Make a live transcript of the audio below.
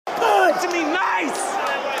Punch me nice!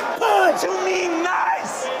 Punch me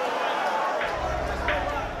nice!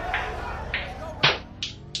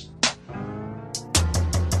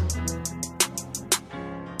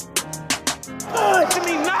 Punch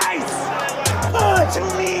me nice! Punch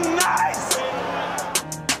me nice!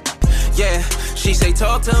 Yeah, she say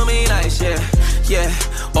talk to me nice, yeah.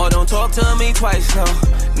 Or don't talk to me twice,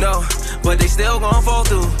 no. But they still gon' fall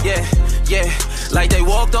through, yeah. Like they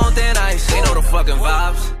walked on thin ice, they know the fucking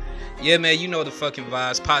vibes. Yeah, man, you know the fucking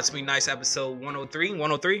vibes. Pots Me Nice episode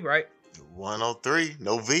 103, right? 103,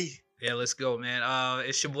 no V. Yeah, let's go, man.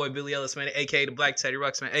 It's your boy Billy Ellis, man, aka the Black Teddy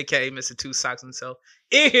Ruxpin, aka Mr. Two Socks himself.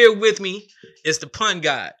 In here with me is the pun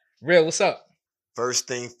god. Real, what's up? First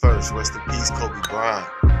thing first, rest in peace, Kobe Bryant.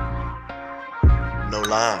 No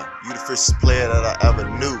line. You the first player that I ever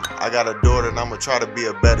knew. I got a daughter and I'ma try to be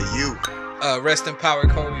a better you. Rest in power,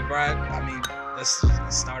 Kobe Bryant. I mean, let's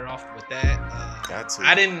start off with that. Got to.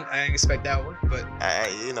 I didn't expect that one, but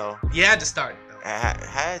you had to start it though.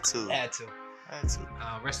 Had to.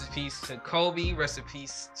 Rest in peace to Kobe. Rest in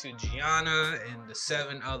peace to Gianna and the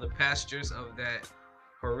 7 other passengers of that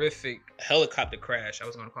horrific helicopter crash. I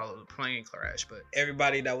was going to call it a plane crash, but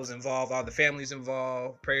everybody that was involved, all the families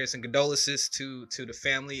involved, prayers and condolences to the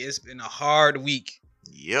family. It's been a hard week.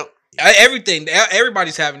 Yep.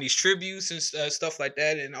 Everybody's having these tributes and stuff like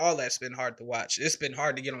that, and all that's been hard to watch. It's been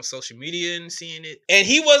hard to get on social media and seeing it. And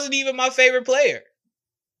he wasn't even my favorite player.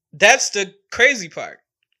 That's the crazy part.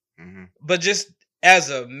 Mm-hmm. But just as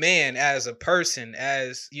a man, as a person,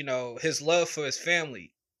 as, his love for his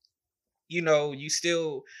family, you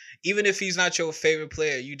still, even if he's not your favorite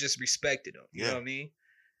player, you just respected him. You know what I mean?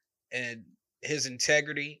 And his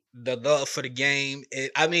integrity, the love for the game.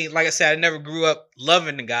 Like I said, I never grew up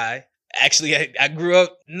loving the guy. Actually, I grew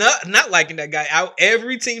up not liking that guy.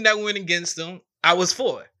 Every team that went against him, I was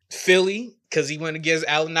for. Philly, because he went against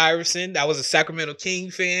Allen Iverson. I was a Sacramento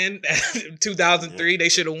King fan. 2003, They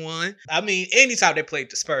should have won. Anytime they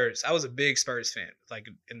played the Spurs, I was a big Spurs fan, like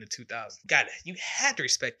in the 2000s. God, you had to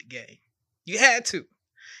respect the game. You had to.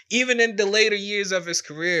 Even in the later years of his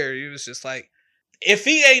career, it was just like, if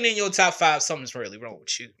he ain't in your top 5, something's really wrong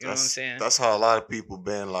with you. You know what I'm saying? That's how a lot of people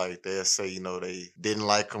been like. They'll say, they didn't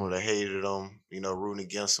like him or they hated him, rooting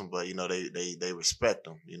against him, but, they respect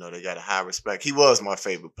him. They got a high respect. He was my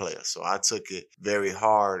favorite player, so I took it very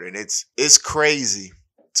hard. And it's crazy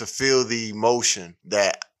to feel the emotion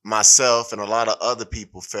that myself and a lot of other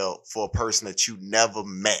people felt for a person that you never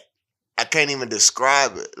met. I can't even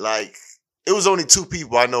describe it. Like, it was only 2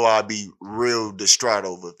 people I know I'd be real distraught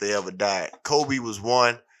over if they ever died. Kobe was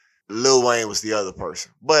one. Lil Wayne was the other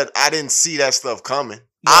person. But I didn't see that stuff coming.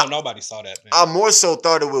 No, nobody saw that, man. I more so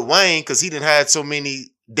thought it with Wayne because he didn't had so many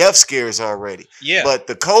death scares already. Yeah. But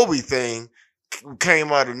the Kobe thing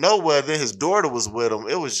came out of nowhere. Then his daughter was with him.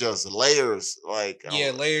 It was just layers.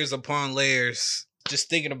 Layers upon layers. Just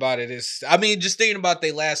thinking about it just thinking about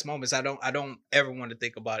their last moments. I don't ever want to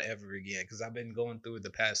think about it ever again because I've been going through it the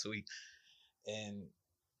past week. And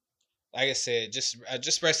like I said,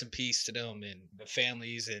 just rest in peace to them and the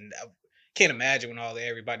families. And I can't imagine when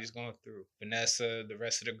everybody's going through. Vanessa, the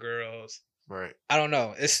rest of the girls. Right. I don't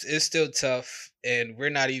know. It's still tough. And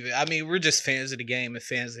we're not even, we're just fans of the game and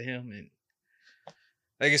fans of him. And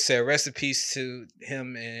like I said, rest in peace to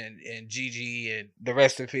him and Gigi and the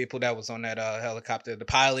rest of the people that was on that helicopter. The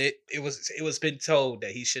pilot, it was been told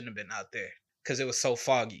that he shouldn't have been out there because it was so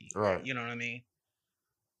foggy. Right. You know what I mean?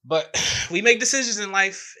 But we make decisions in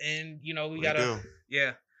life, and we gotta,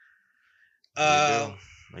 do.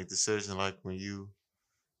 Make decisions like when you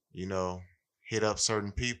hit up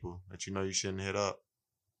certain people that you shouldn't hit up,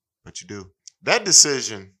 but you do. That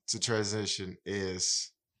decision to transition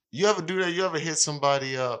is, you ever do that? You ever hit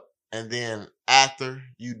somebody up and then after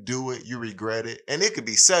you do it, you regret it? And it could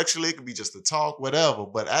be sexually, it could be just a talk, whatever.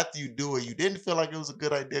 But after you do it, you didn't feel like it was a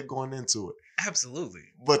good idea going into it. Absolutely.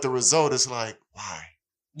 But the result is like, why?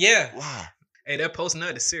 Yeah. Why? Hey, that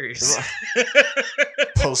post-nut is serious.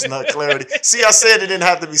 Post-nut clarity. See, I said it didn't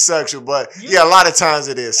have to be sexual, but a lot of times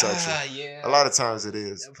it is sexual. A lot of times it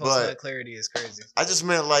is. That post-nut clarity is crazy. I just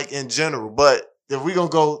meant like in general. But if we're going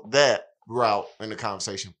to go that route in the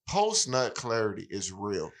conversation, post-nut clarity is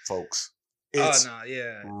real, folks. It's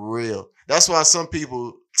real. That's why some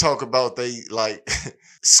people talk about they like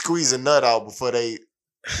squeeze a nut out before they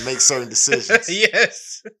make certain decisions.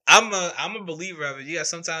 Yes. I'm a believer of it. Yeah,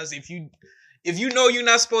 sometimes if you know you're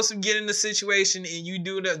not supposed to get in the situation and you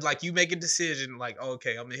do that, like you make a decision like,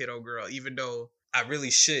 okay, I'm gonna hit old girl, even though I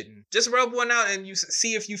really shouldn't. Just rub one out and you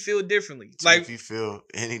see if you feel differently. If you feel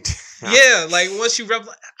anything. Yeah, like once you rub,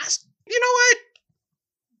 you know what?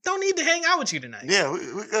 Don't need to hang out with you tonight. Yeah,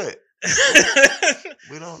 we good.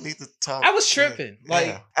 We don't need to talk. I was tripping. Yeah.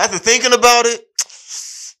 Like after thinking about it,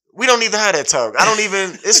 we don't need to have that talk. I don't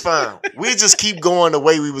even. It's fine. We just keep going the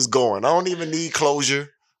way we was going. I don't even need closure.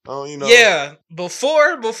 Oh, you know. yeah,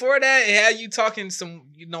 before that, it had you talking some,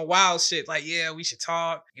 wild shit. Like, yeah, we should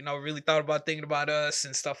talk. Really thought about thinking about us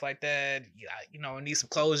and stuff like that. Yeah, need some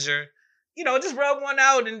closure. Just rub one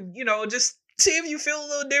out and, just see if you feel a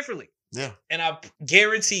little differently. Yeah. And I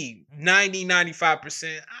guarantee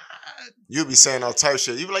 90-95%. You'll be saying all type of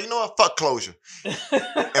shit. You be like, you know what? Fuck closure. And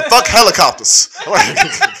fuck helicopters.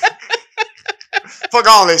 Fuck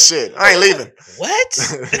all that shit. I ain't leaving. What?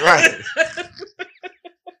 Right.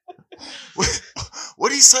 What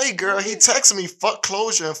did he say, girl? He texted me, fuck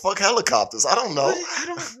closure and fuck helicopters. I don't know.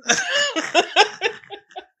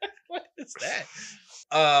 What is that?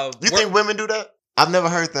 You think women do that? I've never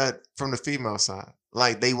heard that from the female side.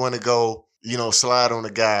 Like they want to go, slide on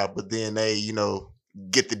a guy, but then they,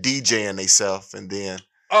 get the DJ in themselves and then.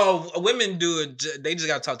 Oh, women do it. They just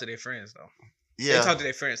got to talk to their friends, though. Yeah. They talk to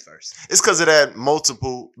their friends first. It's because of that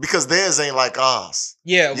because theirs ain't like ours.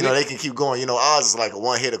 Yeah. They can keep going. Ours is like a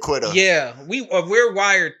one-hitter quitter. Yeah. We're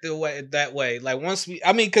wired that way. Like once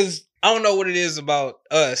because I don't know what it is about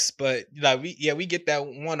us, but like we get that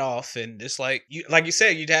one off and it's like you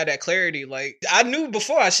said, you'd have that clarity. Like I knew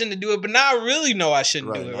before I shouldn't do it, but now I really know I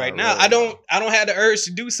shouldn't do it right now. Really I don't have the urge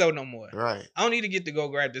to do so no more. Right. I don't need to get to go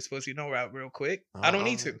grab this pussy real quick. I don't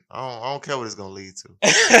need to. I don't care what it's gonna lead to.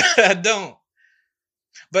 I don't.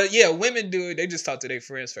 But yeah, women do it. They just talk to their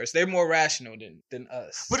friends first. They're more rational than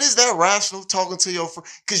us. But is that rational talking to your friend?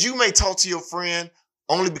 Because you may talk to your friend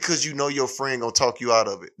only because you know your friend gonna talk you out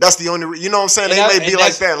of it. That's the only you know what I'm saying? They may be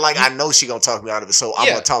like that. Like, I know she gonna talk me out of it, so I'm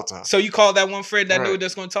gonna talk to her. So you call that one friend that dude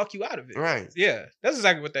that's gonna talk you out of it. Right. Yeah. That's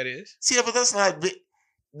exactly what that is. See, but that's not...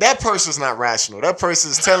 That person's not rational. That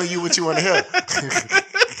person's telling you what you want to hear.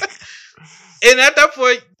 And at that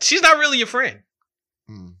point, she's not really your friend.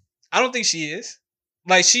 I don't think she is.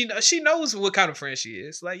 Like, she knows what kind of friend she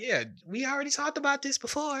is. Like, yeah, we already talked about this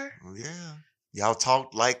before. Yeah. Y'all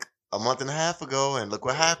talked like a month and a half ago, and look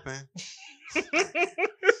what happened.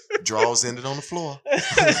 Draws ended on the floor.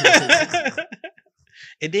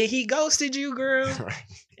 And then he ghosted you, girl. Right.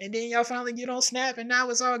 And then y'all finally get on Snap, and now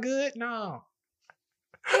it's all good? No.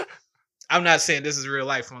 I'm not saying this is real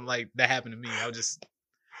life when, like, that happened to me. I was just...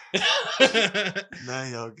 Now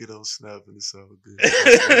y'all get on Snap and it's all good.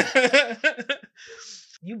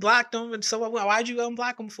 You blocked him, and so why'd you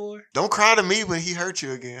unblock him for? Don't cry to me when he hurt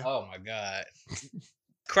you again. Oh my God.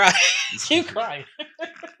 Cry. You crying.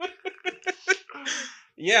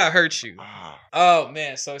 Yeah, I hurt you. Oh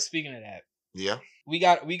man, so speaking of that. Yeah. We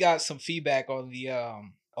got some feedback on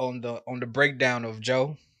the breakdown of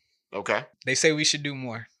Joe. Okay. They say we should do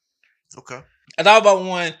more. Okay. I thought about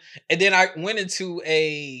one, and then I went into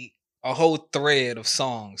a whole thread of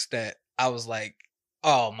songs that I was like,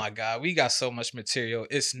 oh my God, we got so much material.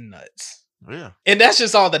 It's nuts. Yeah. And that's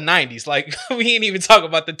just all the 90s. Like, we ain't even talk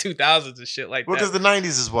about the 2000s and shit like that. Because the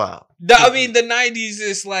 90s is wild. The 90s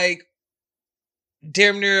is like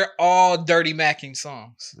damn near all Dirty Macking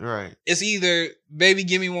songs. Right. It's either Baby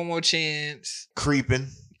Give Me One More Chance, Creeping,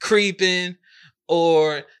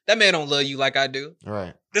 or That Man Don't Love You Like I Do.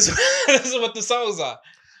 Right. This is what the songs are.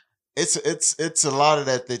 It's a lot of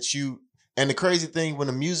that you, and the crazy thing, when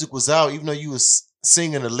the music was out, even though you was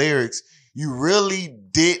singing the lyrics, you really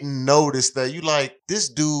didn't notice that you like, this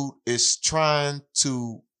dude is trying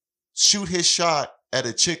to shoot his shot at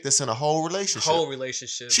a chick that's in a whole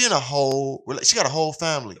relationship. She got a whole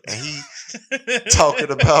family, and he talking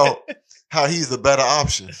about how he's the better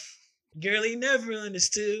option. Girl, he never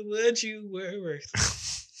understood what you were worth.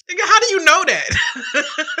 Nigga, how do you know that?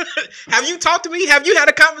 Have you talked to me? Have you had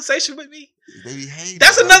a conversation with me? They be hating.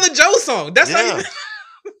 That's another Joe song. That's not even...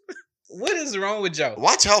 What is wrong with Joe?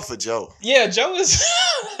 Watch out for Joe. Yeah, Joe is...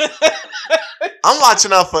 I'm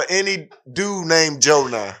watching out for any dude named Joe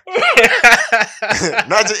now.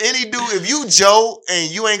 Not just any dude. If you Joe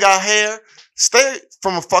and you ain't got hair, stay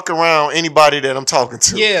from a fuck around anybody that I'm talking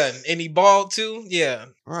to. Yeah, and he bald too. Yeah.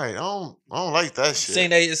 Right. I don't like that shit. Saying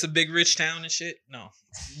that it's a big rich town and shit. No.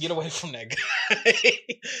 Get away from that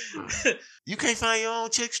guy. You can't find your own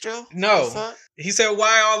chicks, Joe? No. He said,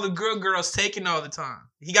 why all the good girls taking all the time?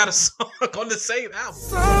 He got a song on the same album.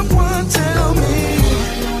 Someone tell me.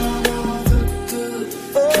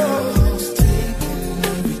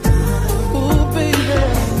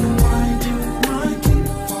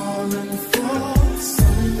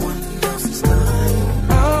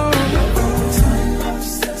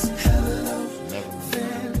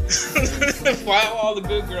 Why are all the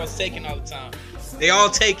good girls taking all the time? They all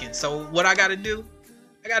taken. So what I gotta do?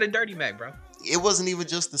 I got a Dirty Mac, bro. it wasn't even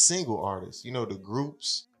just the single artists. You know, the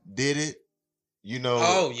groups did it. You know,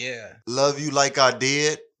 Oh yeah. Love You Like I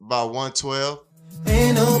Did by 112.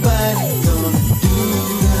 Ain't nobody gonna do the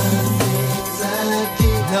things I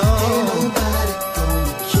did. No. Ain't nobody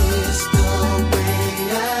gonna kiss the way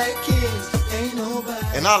I kiss. Ain't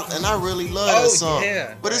nobody. And I really love that song.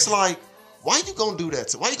 Yeah, but it's like, why you gonna do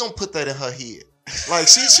that? Why you gonna put that in her head? Like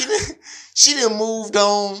she didn't moved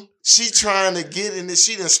on. She trying to get in this.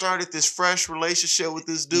 She done started this fresh relationship with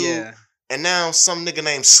this dude. Yeah. And now some nigga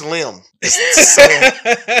named Slim is saying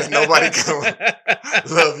that nobody gonna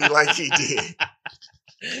love you like he did.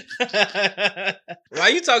 Why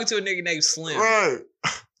you talking to a nigga named Slim? Right.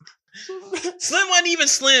 Slim wasn't even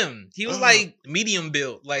slim. He was like medium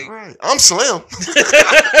built. Like Right. I'm Slim.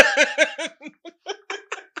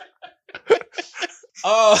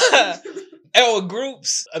 Oh,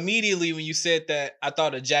 groups. Immediately when you said that, I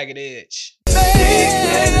thought of Jagged Edge.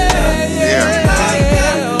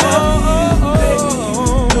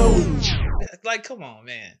 Like, come on,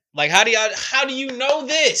 man. Like, how do you know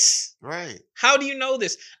this? Right. How do you know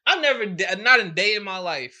this? I've never, not a day in my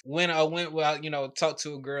life when I went, talked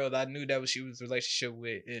to a girl that I knew that she was in a relationship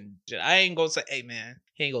with, and I ain't gonna say, hey, man,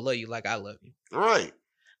 he ain't gonna love you like I love you. Right.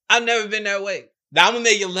 I've never been that way. Now I'm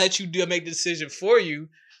gonna let you make the decision for you,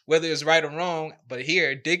 whether it's right or wrong. But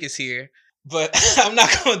here, Dick is here. But I'm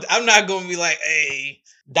not gonna be like, hey,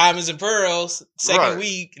 diamonds and pearls, second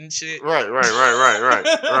week and shit. Right.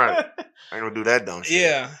 I ain't gonna do that dumb shit.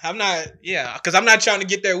 Yeah, I'm not. Yeah, because I'm not trying to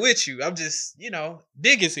get there with you. I'm just,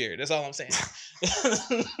 Dick is here. That's all I'm saying.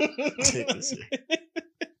 Dick is here.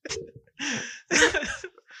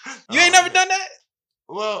 You ain't never done that?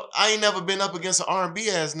 Well, I ain't never been up against an R&B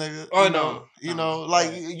ass nigga. Oh,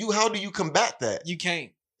 you. How do you combat that? You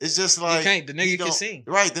can't. It's just like you can't. The nigga can sing.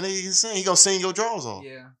 Right, the nigga can sing. He gonna sing your drawers off.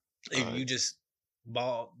 Yeah. If you just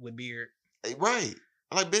bald with beard. Right.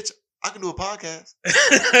 I'm like, bitch, I can do a podcast.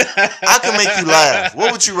 I can make you laugh.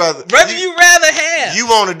 What would you rather? What you rather have? You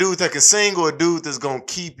want a dude that can sing or a dude that's gonna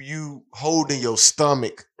keep you holding your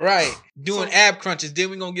stomach? Right. Doing ab crunches. Then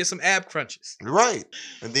we gonna get some ab crunches. Right.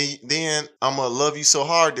 And then I'm gonna love you so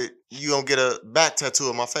hard that you gonna get a back tattoo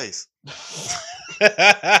of my face.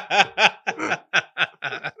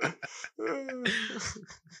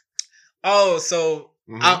 Oh, so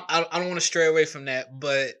I don't want to stray away from that,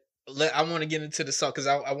 but I want to get into the song because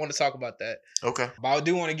I want to talk about that. Okay. But I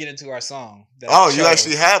do want to get into our song. You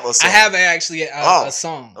actually have a song? I have actually a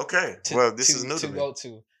song. Okay. This is new to me. Go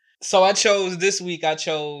to. So this week I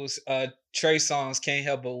chose Trey Songz Can't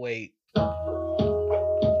Help But Wait.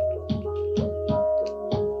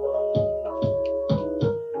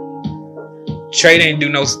 Trey didn't do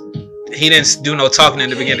no talking in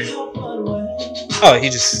the beginning. Oh, he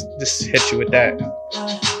just hit you with that.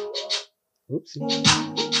 Oops.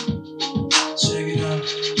 Check it out.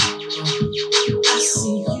 I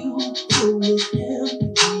see you with him.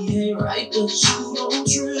 He ain't right, but you don't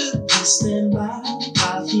trip. You stand by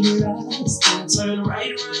while he lies, then turn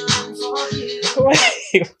right around for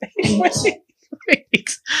him.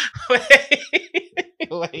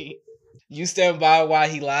 Wait. You stand by while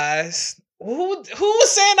he lies? Who was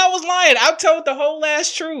saying I was lying? I told the whole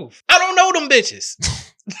last truth. I don't know them bitches.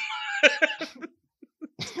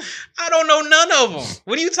 I don't know none of them.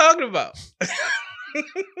 What are you talking about?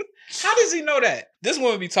 How does he know that? This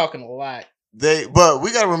woman be talking a lot. But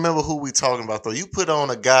we gotta remember who we talking about though. You put on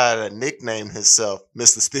a guy that nicknamed himself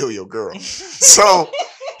Mr. Steal Your Girl. So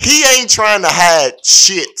he ain't trying to hide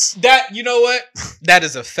shit. That, you know what? That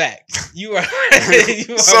is a fact. You are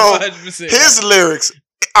so 100%. His lyrics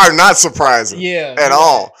are not surprising at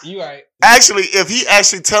all. You right. Actually, if he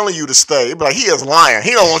actually telling you to stay, it'd be like, he is lying.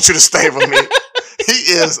 He don't want you to stay with me. He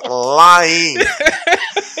is lying.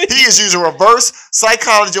 He is using reverse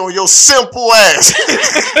psychology on your simple ass.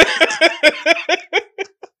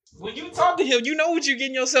 When you talk to him, you know what you're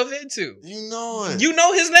getting yourself into. You know it. You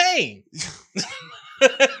know his name.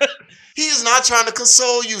 He is not trying to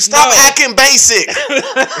console you. Stop acting basic.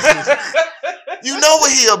 You know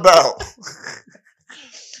what he about.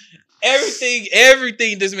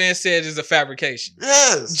 Everything this man said is a fabrication.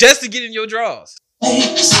 Yes. Just to get in your drawers.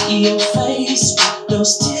 See your face,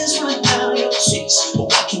 those tears run down your cheeks. But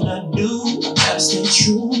what can I do? I gotta stay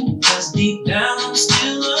true, cause deep down I'm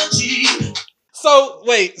still a G. So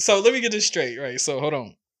let me get this straight, right? So hold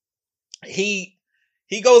on. He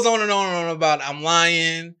goes on and on about I'm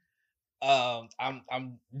lying,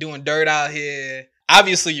 I'm doing dirt out here.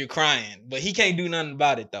 Obviously you're crying, but he can't do nothing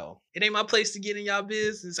about it though. It ain't my place to get in y'all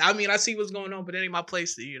business. I mean, I see what's going on, but it ain't my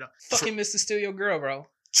place to, fucking Mr. Steal Your Girl, bro.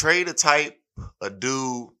 Trey the type, a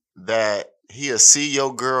dude that he'll see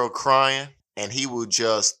your girl crying and he would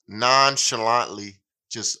just nonchalantly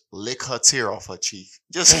just lick her tear off her cheek.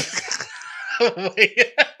 Just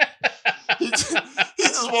he just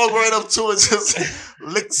walked right up to her, just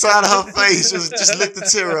lick the side of her face, just lick the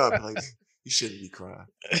tear up. Like, you shouldn't be crying.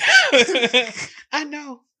 I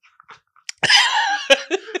know.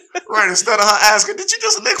 Right, instead of her asking, did you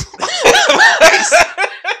just lick my face?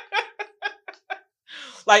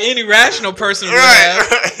 Like any rational person would Right,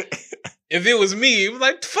 have. right. If it was me, it was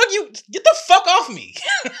like, fuck you, get the fuck off me.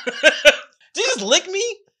 Did you just lick me?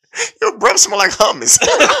 Your breath smell like hummus.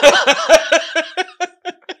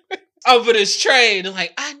 Oh, but it's Trey. They're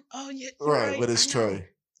like, yeah. Right, but it's I know. Trey.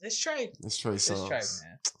 It's Trey. It's Trey It's Songz. Trey,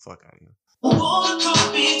 man. Fuck out of here. Wanna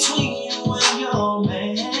come between you and your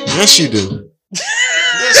man. Yes, you do.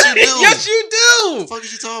 Yes, you do. Yes, you do. What the fuck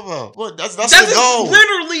is you talking about? What? That's the That's goal.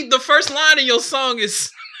 literally the first line of your song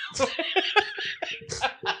is.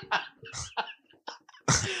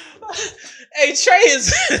 Hey,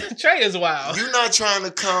 Trey is wild. You not trying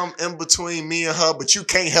to come in between me and her, but you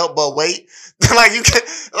can't help but wait. Like you can't.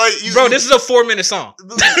 Like you, Bro, this is a 4-minute song.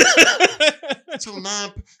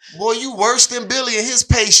 2-9. Boy, you worse than Billy and his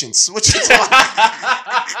patience. What you talking?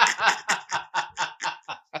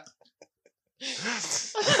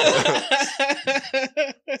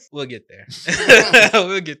 We'll get there.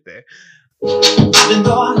 We'll get there. Even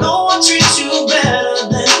though I know I treat you better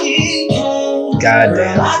than he can.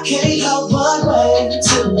 Goddamn. Girl, I can't help but wait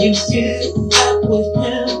till you get back with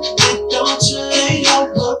him. It don't change,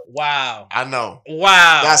 help but Wow. I know.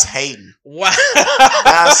 Wow. That's hating. wow.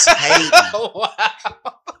 That's hating. Wow.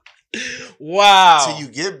 Wow. Till you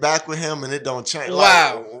get back with him and it don't change.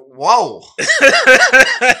 Wow. Like, whoa.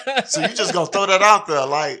 So you just gonna throw that out there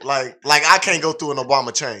like I can't go through an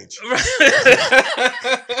Obama change.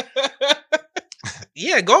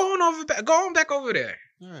 Yeah, go on back over there.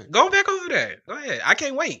 Right. Go back over there. Go ahead. I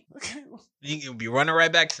can't wait. Okay. You'll be running right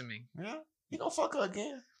back to me. Yeah. You gonna fuck her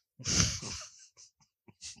again.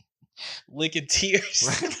 Licking tears.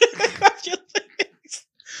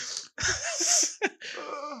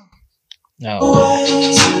 No.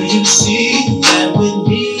 wait till you see that with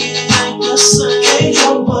me it ain't the same. Can't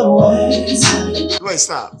help but wait. Wait,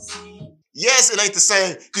 stop. Yes, it ain't the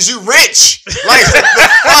same because you rich. Like the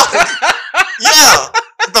fuck. Yeah.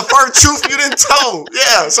 The first truth you didn't told.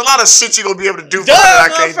 Yeah. It's a lot of shit you gonna be able to do for Duh, me that I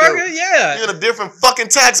can't motherfucker. do. Yeah. You're in a different fucking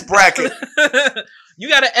tax bracket. You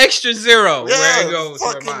got an extra zero Yeah, where it goes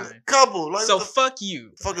for fucking mine. couple. Like, So fuck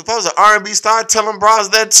you. fuck, if I was an R&B star, telling bras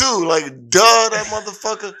that too. Like, duh, that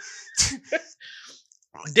motherfucker.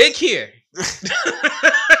 Dick here.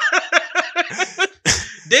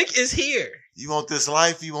 Dick is here. You want this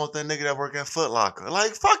life? You want that nigga that work at Foot Locker?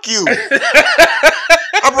 Like, fuck you.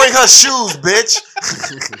 I bring her shoes, bitch.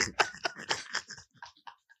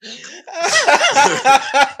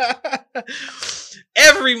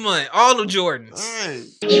 Every month, all the Jordans. All right.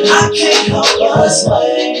 I can't help but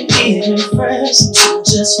wait. Even friends to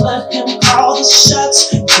just let him call the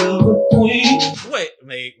shots. You're a queen.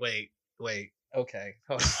 Wait. Okay.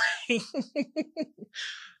 Hold on.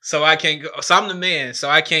 So I can't go. So I'm the man. So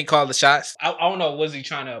I can't call the shots. I don't know. What's he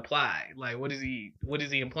trying to apply? Like, what is he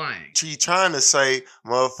implying? She trying to say,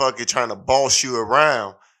 motherfucker, trying to boss you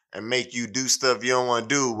around and make you do stuff you don't want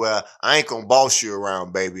to do. Well, I ain't gonna boss you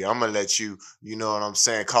around, baby. I'm gonna let you, you know what I'm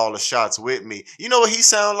saying, call the shots with me. You know what he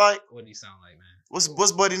sound like? What do he sound like, man?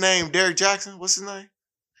 What's buddy name? Derek Jackson? What's his name?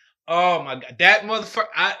 Oh my god, that motherfucker!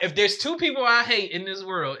 If there's two people I hate in this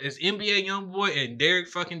world, it's NBA YoungBoy and Derek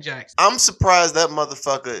fucking Jackson. I'm surprised that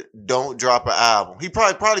motherfucker don't drop an album. He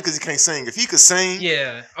probably because he can't sing. If he could sing,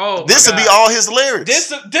 Yeah. Oh, this would be all his lyrics.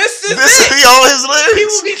 This is This it. would be all his lyrics. He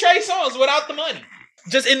would be Trey Songz without the money,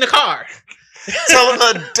 just in the car. Telling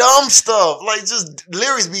her dumb stuff. Like, just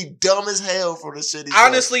lyrics be dumb as hell for the shit he says.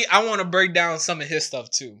 Honestly, I want to break down some of his stuff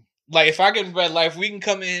too. Like, if I can, like, if we can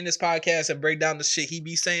come in this podcast and break down the shit he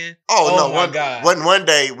be saying. Oh, no, my god! One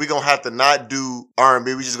day we gonna have to not do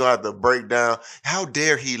R&B. We just gonna have to break down. How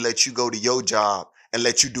dare he let you go to your job and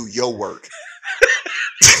let you do your work?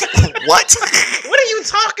 What? What are you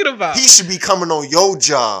talking about? He should be coming on your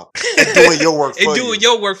job and doing your work for and you. doing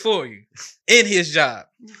your work for you in his job.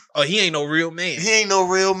 Oh, he ain't no real man. He ain't no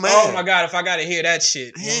real man. Oh my god! If I gotta hear that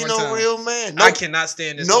shit, He one ain't more no time, real man. I cannot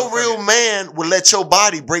stand this. No motherfucker. real man will let your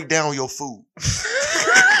body break down your food.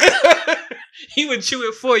 He would chew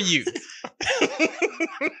it for you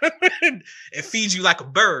and feed you like a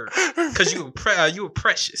bird because you were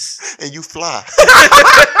precious. And you fly.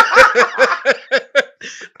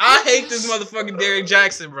 I hate this motherfucking Derek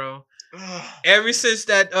Jackson, bro. Ever since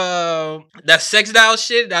that sex doll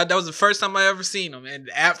shit, that was the first time I ever seen him. And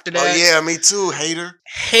after that, Oh yeah, me too, hater.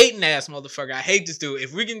 hating ass motherfucker. I hate this dude.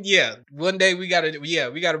 If we can, one day we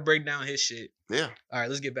gotta break down his shit. Yeah. All right,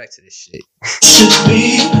 let's get back to this shit. Should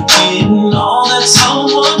be getting all that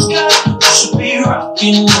someone's got. Should be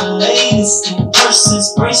rocking the latest in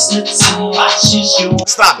purses, bracelets, and watches. You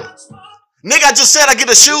Stop it. Nigga, I just said I get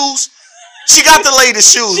the shoes. She got the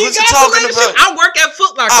latest shoes. She What you got the talking latest about? shit. I work at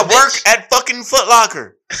Foot Locker. I work bitch. at fucking Foot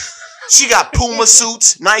Locker. She got Puma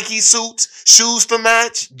suits, Nike suits, shoes to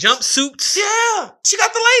match. Jumpsuits. Yeah, she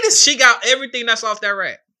got the latest. She got everything that's off that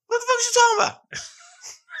rack. What the fuck is you talking about?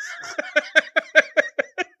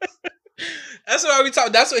 That's why we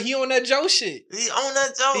talk. That's what he on that Joe shit. He on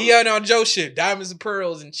that Joe. He on Joe shit. Diamonds and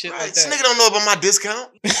pearls and shit Right. like This that. nigga don't know about my discount.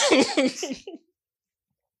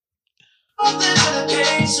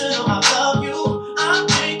 I love you. I'm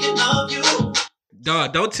thinking of you.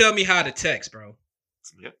 Dog, don't tell me how to text, bro.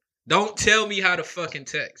 Yep. Don't tell me how to fucking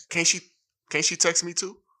text. Can't she text me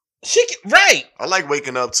too? Right. I like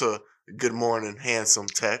waking up to good morning, handsome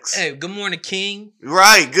text. Hey, good morning, King.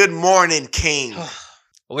 Right, good morning, King.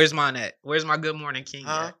 Where's mine at? Where's my good morning, King?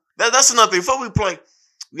 Huh? At? That's another thing. Before we play,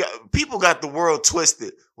 people got the world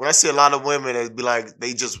twisted. When I see a lot of women that be like,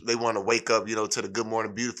 they want to wake up, to the good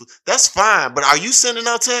morning, beautiful. That's fine. But are you sending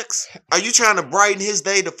out texts? Are you trying to brighten his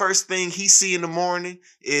day? The first thing he see in the morning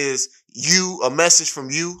is a message from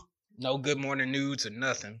you. No good morning nudes or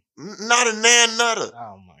nothing. Not a nan nutter.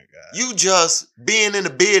 Oh my god. You just being in the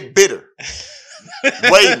bed bitter.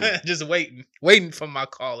 Waiting. Just waiting for my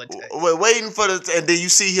call or text. Waiting for and then you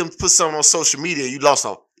see him put something on social media. You lost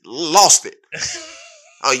it.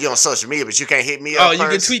 Oh, you on social media, but you can't hit me up. Oh, you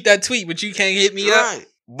can tweet that tweet, but you can't hit me up. Right.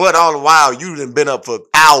 But all the while, you done been up for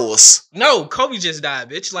hours. No, Kobe just died,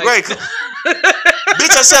 bitch. Like, Right. Bitch,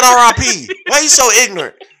 I said R.I.P. Why you so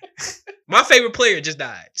ignorant? my favorite player just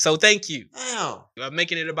died. So thank you. Damn. I'm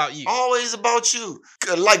making it about you. Always about you.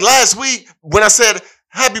 Like last week when I said,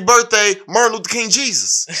 happy birthday, Martin Luther King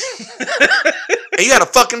Jesus. And you had a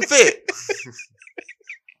fucking fit.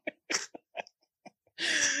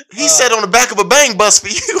 He said on the back of a bang bus for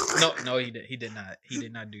you. No, he did. He did not. He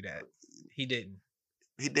did not do that. He didn't.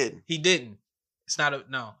 He didn't. He didn't. It's not a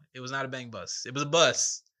no. It was not a bang bus. It was a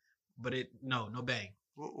bus, but no bang.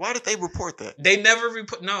 Why did they report that? They never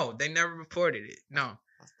they never reported it. No,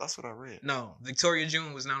 That's what I read. no. Victoria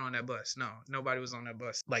June was not on that bus. No, nobody was on that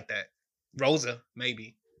bus like that. Rosa,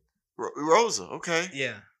 maybe. Rosa, okay.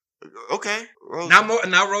 Yeah. Okay. Rosa.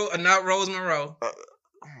 Not Rose Monroe.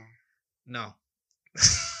 Hmm. No.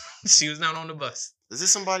 She was not on the bus. Is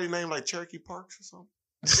this somebody named like Cherokee Parks or something?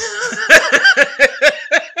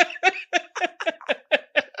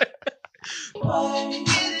 Why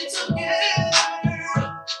get it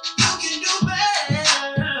together? You can do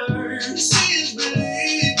better. See is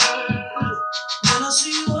believer. When I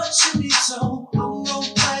see what you need, so I'm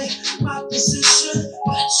gonna play my position.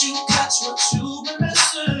 Bet you catch what you've been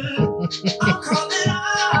missing. I'm calling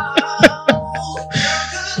out.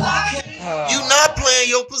 You not playing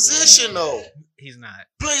your position though. He's not.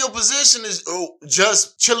 Playing your position is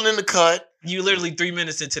just chilling in the cut. You literally 3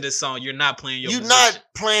 minutes into this song, you're not playing your You're position. not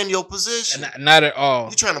playing your position. Not at all.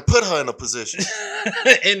 You're trying to put her in a position.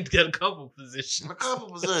 In a couple positions. In a couple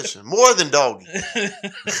position. More than doggy.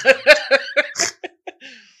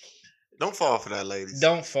 Don't fall for that, ladies.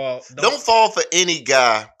 Don't fall. Don't fall for any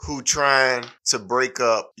guy who trying to break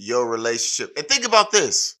up your relationship. And think about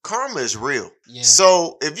this. Karma is real. Yeah.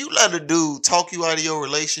 So if you let a dude talk you out of your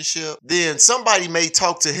relationship, then somebody may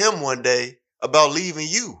talk to him one day about leaving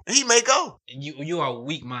you. And he may go. And you are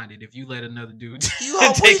weak-minded if you let another dude You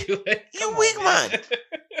are take weak. you away. You Come on, weak-minded. man.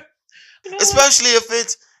 You know Especially if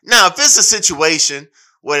it's a situation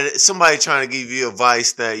where somebody trying to give you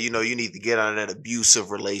advice that, you need to get out of that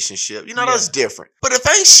abusive relationship. That's different. But if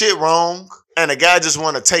ain't shit wrong and a guy just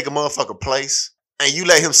want to take a motherfucker place and you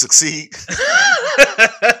let him succeed,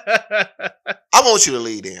 I want you to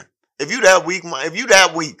lead in. If you that weak,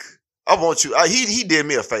 I want you. He did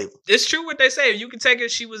me a favor. It's true what they say. If you can take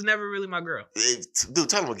it, she was never really my girl. Dude,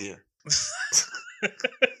 tell him again.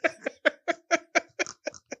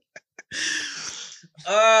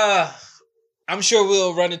 I'm sure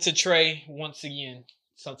we'll run into Trey once again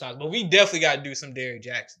sometimes, but we definitely got to do some Derrick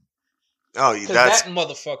Jackson. Oh, Because that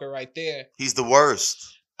motherfucker right there, he's the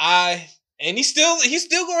worst. and he's still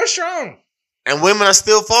going strong. And women are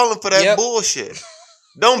still falling for that Yep. bullshit.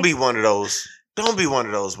 Don't be one of those. Don't be one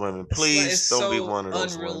of those women. Please It's don't so be one of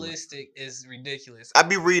those women. unrealistic. It's ridiculous. I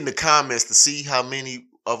be reading the comments to see how many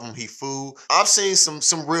of them he fooled. I've seen some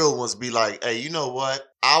real ones be like, hey, you know what?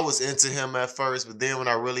 I was into him at first, but then when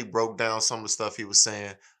I really broke down some of the stuff he was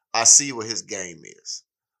saying, I see what his game is.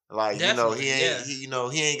 Like, Definitely,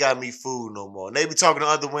 he ain't got me fooled no more. And they be talking to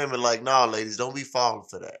other women like, nah, ladies, don't be falling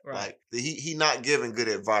for that. Right. Like, he not giving good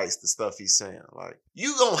advice, the stuff he's saying. Like,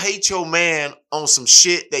 you gonna hate your man on some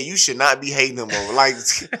shit that you should not be hating him over. Like,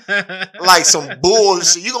 like some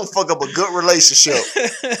bullshit. You gonna fuck up a good relationship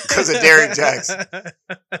because of Derrick Jackson.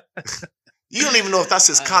 You don't even know if that's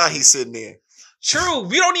his car he's sitting in. True.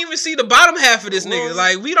 We don't even see the bottom half of this Well, nigga.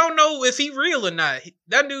 Like, we don't know if he real or not.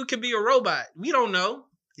 That dude could be a robot. We don't know.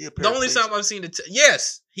 The only time I've seen it.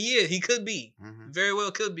 Yes, he is. He could be. Mm-hmm. Very well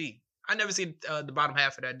could be. I never seen the bottom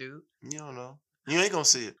half of that dude. You don't know. You ain't gonna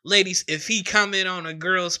see it. Ladies, if he comment on a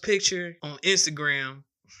girl's picture on Instagram,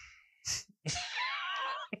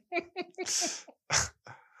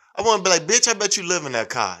 I want to be like, bitch, I bet you live in that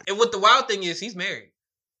car. and what the wild thing is, he's married.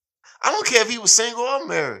 I don't care if he was single or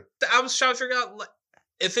married. I was trying to figure out like,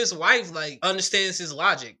 if his wife like understands his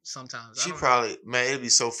logic sometimes. I She don't probably, man, it'd be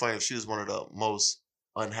so funny if she was one of the most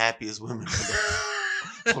unhappiest women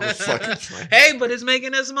on the fucking planet. Hey, but it's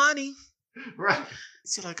making us money. Right.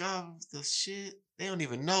 She's like, oh, the shit. They don't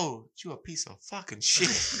even know you a piece of fucking shit.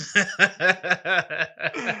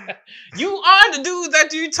 You are the dude that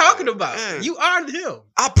you're talking about. Yeah. You are him.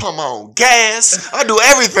 I pump my own gas. I do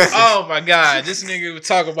everything. Oh my God, this nigga was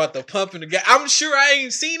talking about the pumping the gas. I'm sure I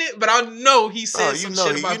ain't seen it, but I know he said some shit about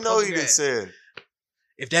you know he pumping done gas. said.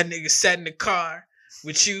 If that nigga sat in the car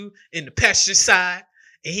with you in the passenger side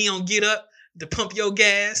and he don't get up to pump your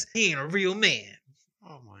gas, he ain't a real man.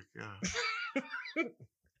 Oh my God.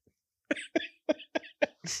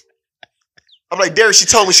 I'm like, Derrick, she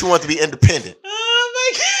told me she wanted to be independent. Oh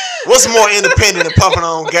my God. What's more independent than pumping her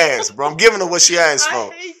own gas, bro? I'm giving her what she asked I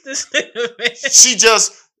for. hate this nigga, man. She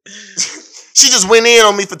just went in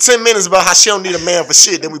on me for 10 minutes about how she don't need a man for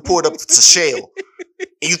shit. Then we pulled up to Shell.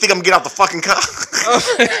 And you think I'm gonna get out the fucking car?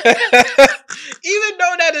 Even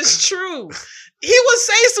though that is true, he would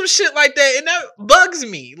say some shit like that, and that bugs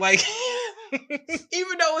me. Like,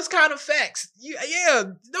 even though it's kind of facts, yeah,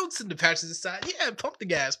 don't sit in the passenger side. Yeah, pump the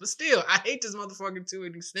gas, but still, I hate this motherfucker to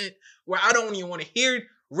an extent where I don't even want to hear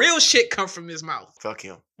real shit come from his mouth. Fuck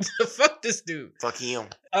him. Fuck this dude. Fuck him.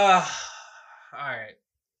 All right.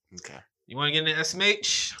 Okay. You want to get into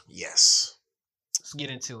SMH? Yes. Let's get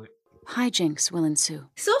into it. Hijinks will ensue.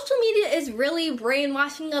 Social media is really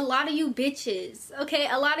brainwashing a lot of you bitches, okay?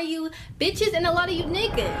 A lot of you bitches and a lot of you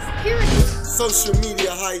niggas, period. Social media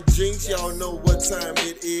hijinks, y'all know what time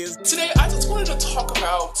it is. Today, I just wanted to talk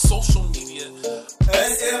about social media.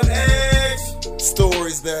 SMH!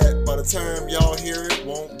 Stories that, by the time y'all hear it,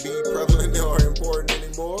 won't be prevalent or important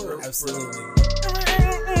anymore. Absolutely.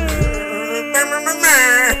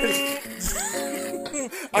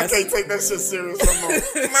 I can't take that shit serious no more.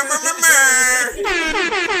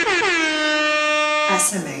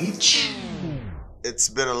 SMH. It's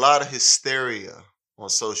been a lot of hysteria on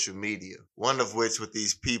social media. One of which with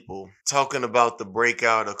these people talking about the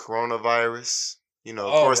breakout of coronavirus. You know,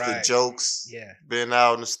 of course, the jokes been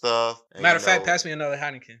out and stuff. And, Matter of fact, pass me another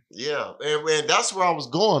Heineken. Yeah, and that's where I was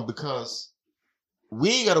going because we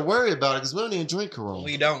ain't got to worry about it because we don't even drink Corona.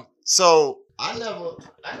 We don't. So I never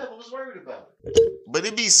was worried about it. But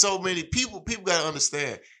it be so many people got to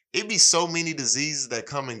understand. It be so many diseases that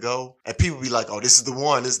come and go, and people be like, "Oh, this is the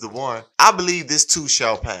one. This is the one." I believe this too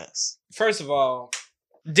shall pass. First of all,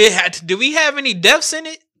 did we have any deaths in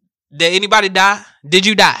it? Did anybody die? Did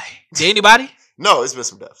you die? Did anybody? No, it's been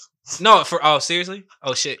some deaths. No, seriously?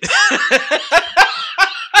 Oh shit.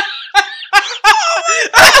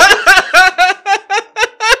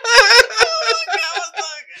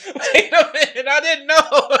 Wait a minute, I didn't know.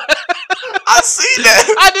 I see that.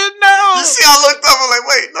 I didn't know. You see, I looked up. I'm like,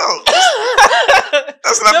 wait, no.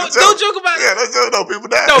 That's not the joke. Don't joke about it. Yeah, that's joke. No, people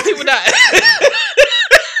die. No, people die.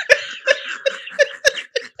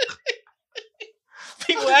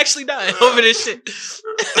 People actually died over this shit.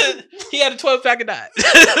 He had a 12-pack and died.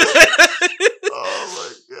 Oh my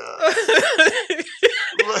God.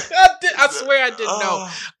 I swear I didn't know.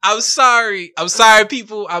 I'm sorry. I'm sorry,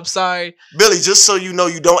 people. I'm sorry. Billy, just so you know,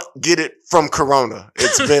 you don't get it from Corona.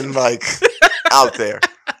 It's been like out there.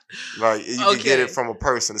 Like you can get it from a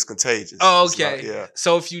person. It's contagious. Oh, okay. It's not, yeah.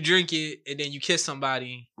 So if you drink it and then you kiss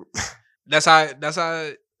somebody, that's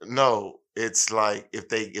how. No, it's like if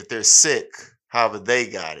they're sick, however they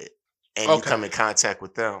got it, and you come in contact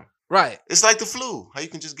with them. Right. It's like the flu. How you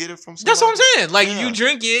can just get it from somebody. That's what I'm saying. Like you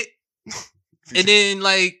drink it, and then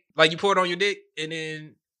like you pour it on your dick, and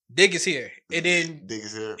then dick is here, and then dick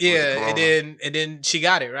is here. Yeah, and then she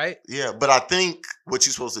got it right. Yeah, but I think what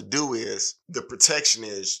you're supposed to do is the protection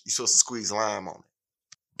is you're supposed to squeeze lime on it.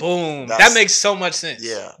 Boom. That makes so much sense.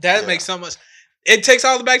 Yeah, that makes so much. It takes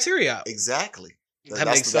all the bacteria out. Exactly. That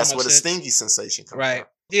makes so that's much where the sense. stingy sensation comes Right. from.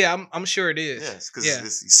 Yeah, I'm sure it is. Yes, because Yeah.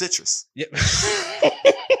 it's citrus. Yep.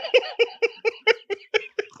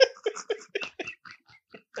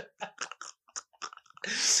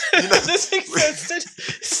 You know- This thing says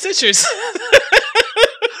citrus.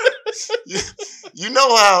 You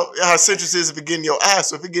know how citrus is if it get in your ass,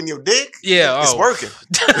 so if it get in your dick, Yeah, it's oh. working.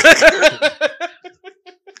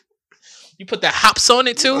 You put the hops on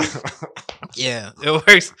it too? Yeah, it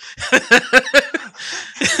works.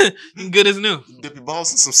 Good as new. Dip your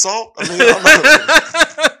balls in some salt. I mean, I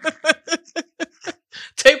don't know.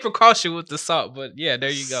 Take precaution with the salt, but yeah, there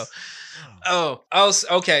you go. Oh,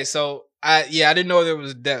 okay. So I didn't know there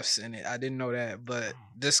was deaths in it. I didn't know that, but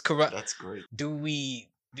this corrupt. That's great. Do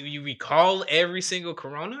you recall every single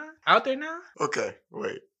Corona out there now? Okay,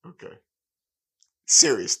 wait. Okay.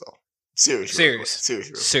 Serious though. Serious. real quick. Serious.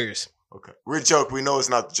 Real quick. Serious. Okay. We're joking. We know it's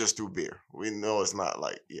not just through beer. We know it's not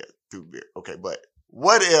like, through beer. Okay, but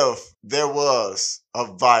what if there was a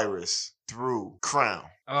virus through Crown?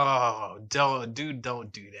 Oh, don't do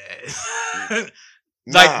that.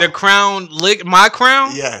 Now, Like the Crown my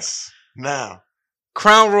Crown? Yes. Now,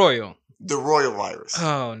 Crown Royal. the royal virus.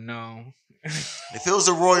 Oh no. If it was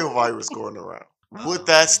a royal virus going around, would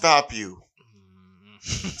that stop you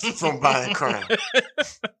from buying Crown?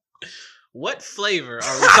 What flavor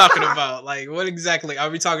are we talking about? Like, what exactly? Are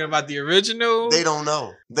we talking about the original? They don't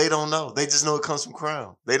know. They don't know. They just know it comes from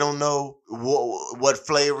Crown. They don't know what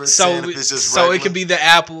flavor it's in. If it's just so regular. it could be the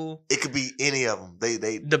apple, It could be any of them. They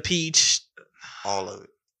the peach. all of it.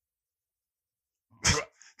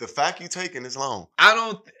 The fact you taking is long.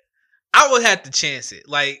 I would have to chance it.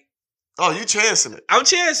 Like, Oh, you chancing it. I'm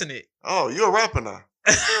chancing it. Oh, you're a rapper now.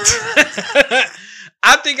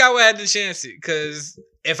 I think I would have to chance it because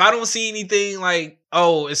if I don't see anything like,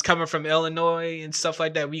 oh, it's coming from Illinois and stuff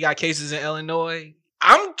like that, we got cases in Illinois,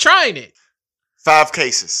 I'm trying it. 5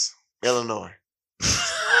 cases, Illinois.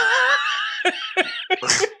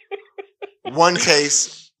 1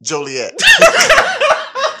 case, Joliet.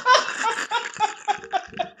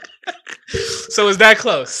 So is that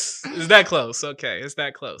close? Is that close? Okay, it's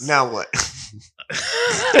that close. Now what?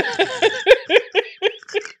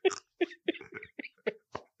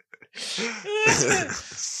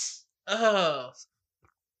 Oh.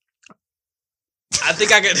 I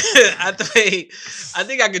think I could. I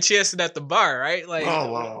think I could chance it at the bar, right? Like,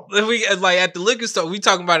 Oh, wow. if we like at the liquor store. We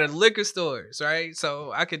talking about at the liquor stores, right?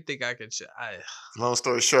 So I could think I could. Long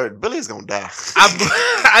story short, Billy's gonna die.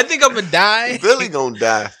 I think I'm gonna die. Billy gonna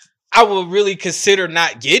die. I will really consider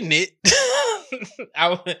not getting it.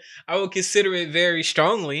 I would consider it very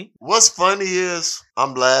strongly. What's funny is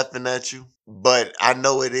I'm laughing at you, but I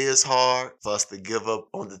know it is hard for us to give up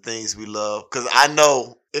on the things we love. Because I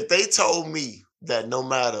know if they told me that no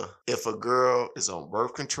matter if a girl is on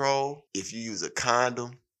birth control, if you use a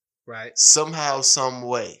condom, Right. somehow, some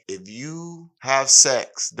way, if you have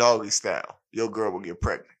sex doggy style, your girl will get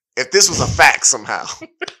pregnant. If this was a fact somehow.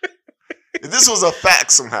 If this was a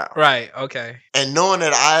fact somehow. Right. Okay. And knowing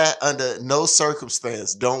that I, under no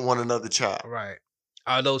circumstance, don't want another child. Right.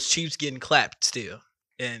 Are those Chiefs getting clapped still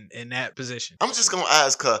in that position? I'm just going to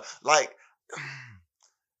ask her, like,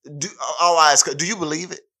 I'll ask her, do you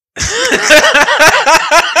believe it?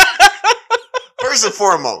 First and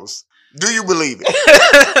foremost, do you believe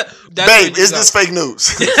it? Babe, is this fake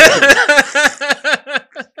news?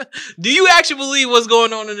 Do you actually believe what's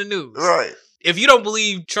going on in the news? Right. If you don't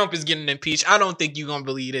believe Trump is getting impeached, I don't think you're going to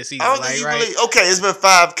believe this either. I don't think you believe. Okay, it's been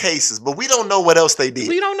 5 cases, but we don't know what else they did.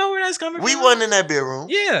 We don't know where that's coming We from. wasn't in that beer room.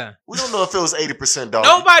 Yeah. We don't know if it was 80% dog.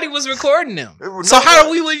 Nobody was recording them. was So how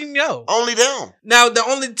nobody. do we even know? Only them. Now, the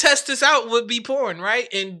only test this out would be porn, right?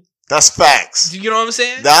 And That's facts. you know what I'm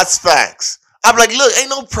saying? That's facts. I'm like, look,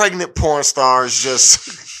 ain't no pregnant porn stars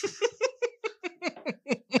just.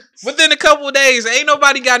 Within a couple of days, ain't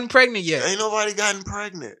nobody gotten pregnant yet. Ain't nobody gotten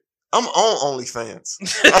pregnant. I'm on OnlyFans.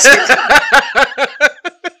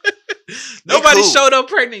 Nobody cool. showed up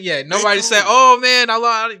pregnant yet. Nobody said, "Oh man,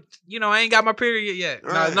 I ain't got my period yet."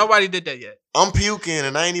 Right. No, nobody did that yet. I'm puking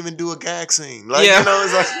and I ain't even do a gag scene. Like, Yeah. you know,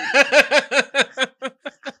 it's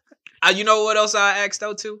like. You know what else I asked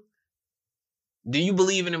though too? Do you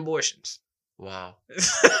believe in abortions? Wow.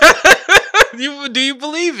 Do you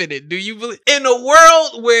believe in it? Do you believe in a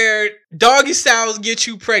world where doggy styles get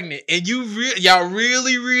you pregnant and y'all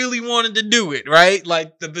really wanted to do it, right?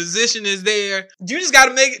 Like the position is there. You just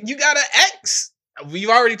gotta you gotta X. We've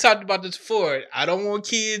already talked about this before. I don't want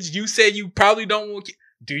kids. You said you probably don't want kids.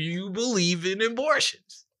 Do you believe in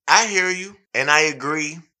abortions? I hear you, and I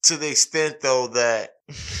agree to the extent though that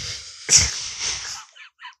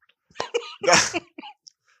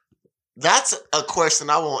That's a question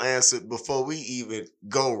I won't answer before we even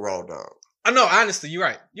go raw dog. I know, honestly, you're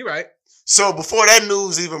right. You're right. So before that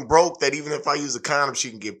news even broke that even if I use a condom, she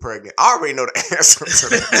can get pregnant, I already know the answer to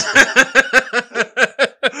that.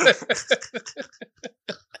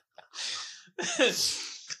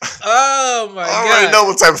 Oh my god! I already know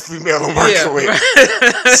what type of female I'm working with.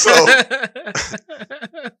 So,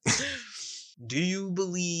 do you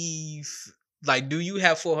believe? Like, do you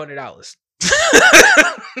have $400?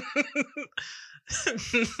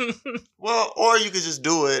 Well, or you could just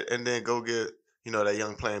do it and then go get that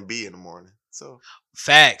young Plan B in the morning. So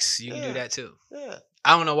facts, you can do that too. Yeah.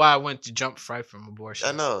 I don't know why I went to jump right from abortion.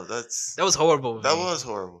 I know that was horrible. That was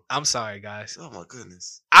horrible. I'm sorry, guys. Oh my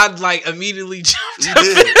goodness. I'd like immediately jumped. You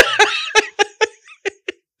did.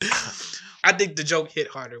 I think the joke hit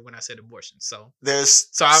harder when I said abortion. So there's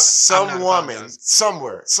I'm some woman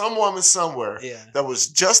somewhere yeah. that was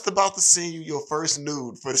just about to send you your first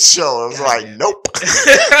nude for the show. I was like, nope.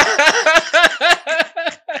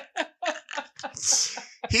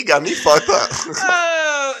 He got me fucked up.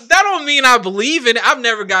 That don't mean I believe in it. I've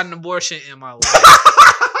never gotten an abortion in my life.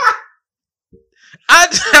 I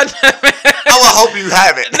would hope you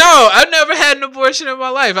haven't. No, I've never had an abortion in my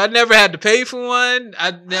life. I never had to pay for one.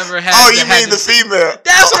 I never had. Oh, you mean the female?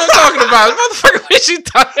 That's what I'm talking about, motherfucker. What you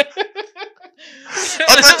talking?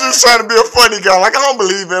 I thought you was trying to be a funny guy. Like, I don't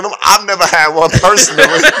believe in them. I've never had one personally.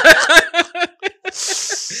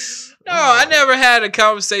 No, I never had a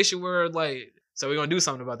conversation where like, so we're gonna do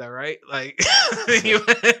something about that, right? Like,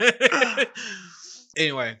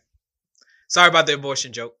 anyway, sorry about the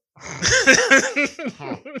abortion joke.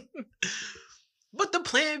 But the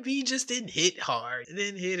Plan B just didn't hit hard. It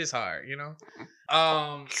didn't hit as hard,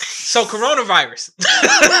 So coronavirus.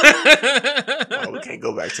 We can't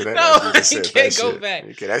go back to that. No, you can't go back.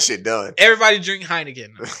 Okay, that shit done. Everybody drink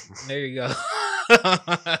Heineken. There you go.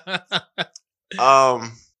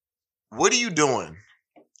 What are you doing?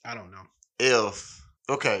 I don't know.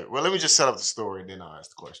 Okay, well, let me just set up the story and then I'll ask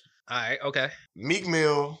the question. All right, okay. Meek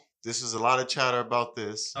Mill, this is a lot of chatter about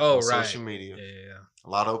this on social media. Yeah. A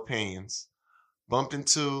lot of opinions. Bumped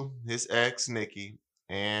into his ex, Nicki,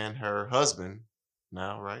 and her husband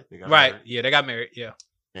now, right? They got married. Yeah, they got married, yeah.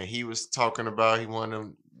 And he was talking about he wanted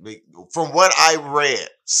them, from what I read,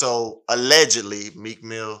 so allegedly Meek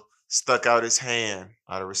Mill stuck out his hand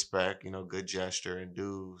out of respect, good gesture, and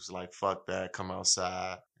dudes like, fuck that, come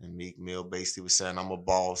outside. And Meek Mill basically was saying, I'm a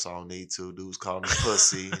boss, I don't need to. Dudes called me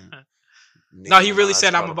pussy. No, he really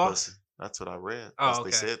said I'm a boss? Pussy. That's what I read. Oh, okay.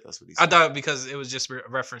 They said. That's what he said. I thought because it was just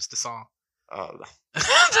reference to song. Oh, no.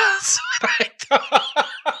 That's what I thought.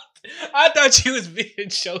 I thought you was being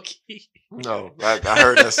jokey. No, I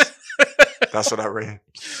heard this. That's what I read.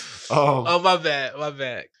 Oh, my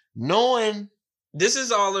bad. Knowing this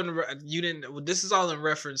is all in This is all in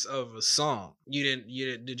reference of a song. Did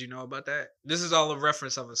you know about that? This is all a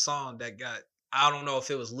reference of a song that got. I don't know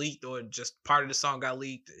if it was leaked or just part of the song got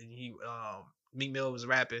leaked, and Meek Mill was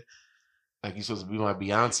rapping. Like he's supposed to be my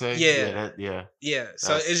Beyonce? Yeah.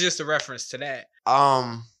 So it's just a reference to that.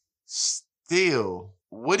 Still,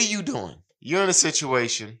 what are you doing? You're in a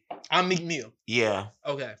situation. I'm Meek Mill. Yeah.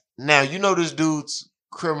 Okay. Now, this dude's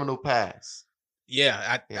criminal past.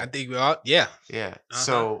 Yeah, I think we all, yeah. Yeah. Uh-huh.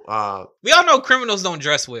 So, we all know criminals don't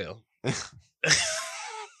dress well.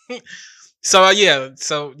 So,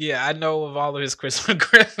 I know of all of his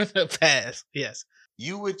criminal past. Yes.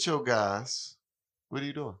 You with your guys, what are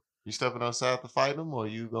you doing? You stepping outside to fight them, or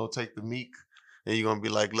you gonna take the Meek and you gonna be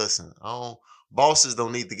like, listen, bosses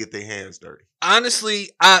don't need to get their hands dirty.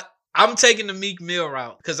 Honestly, I'm taking the Meek Mill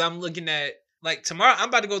route because I'm looking at, like, tomorrow I'm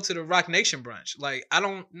about to go to the Rock Nation brunch. Like,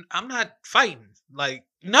 I'm not fighting. Like,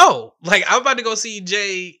 no. Like, I'm about to go see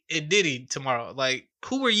Jay and Diddy tomorrow. Like,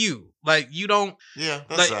 who are you? Like, you don't. Yeah,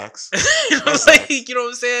 that's Zax. You know what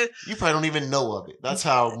I'm saying? You probably don't even know of it. That's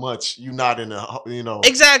how much you're not in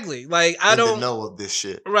Exactly. Like, I don't know of this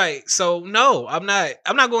shit. Right. So no, I'm not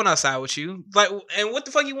going outside with you. Like, and what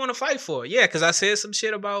the fuck you want to fight for? Yeah, because I said some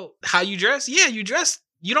shit about how you dress. Yeah, you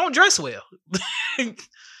don't dress well.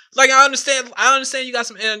 Like, I understand you got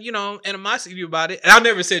some, animosity about it. And I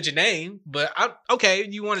never said your name, but okay,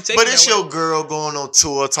 you want to take it. But it's your girl going on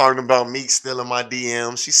tour talking about Meek still in my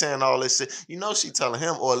DM. She's saying all this shit. She telling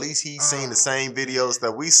him, or at least he's seen the same videos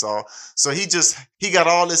that we saw. So he got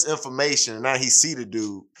all this information, and now he see the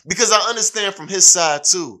dude. Because I understand from his side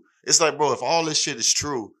too. It's like, bro, if all this shit is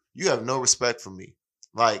true, you have no respect for me.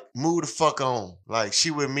 Like, move the fuck on. Like,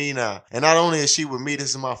 she with me now. And not only is she with me, this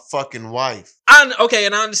is my fucking wife. Okay,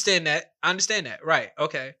 and I understand that. Right,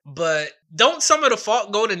 okay. But don't some of the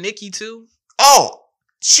fault go to Nicki too? Oh,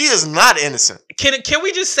 she is not innocent. Can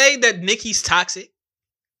we just say that Nicki's toxic?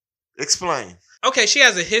 Explain. Okay, she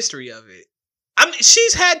has a history of it. I mean,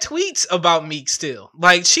 she's had tweets about Meek still.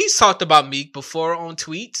 Like, she's talked about Meek before on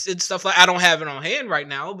tweets and stuff like. I don't have it on hand right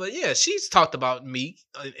now, but yeah, she's talked about Meek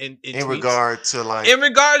in tweets. Regard to like, in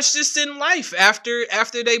regards just in life after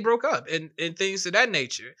they broke up and things of that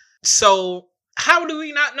nature. So how do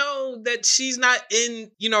we not know that she's not in,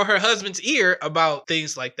 her husband's ear about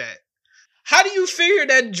things like that? How do you figure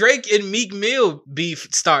that Drake and Meek Mill beef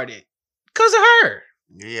started? Because of her.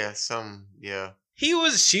 Yeah, yeah.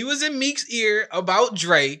 She was in Meek's ear about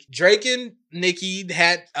Drake. Drake and Nicki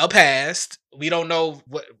had a past. We don't know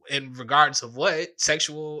what, in regards of what,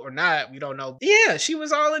 sexual or not, we don't know. Yeah, she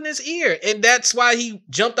was all in his ear. And that's why he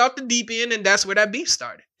jumped off the deep end, and that's where that beef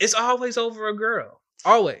started. It's always over a girl.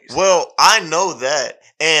 Always. Well, I know that.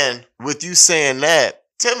 And with you saying that,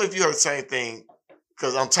 tell me if you heard the same thing,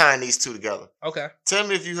 because I'm tying these two together. Okay. Tell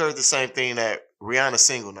me if you heard the same thing that Rihanna's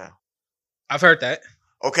single now. I've heard that.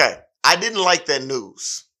 Okay. I didn't like that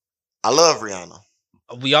news. I love Rihanna.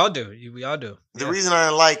 We all do. We all do. The reason I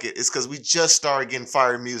didn't like it is because we just started getting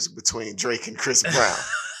fire music between Drake and Chris Brown.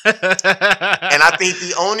 And I think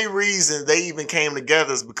the only reason they even came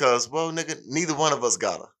together is because, well, nigga, neither one of us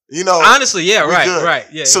got her. Honestly, yeah, right.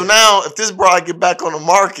 Yeah. So now, if this broad get back on the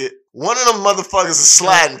market, one of them motherfuckers is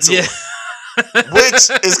sliding to her. Which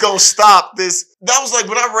is going to stop this. That was like,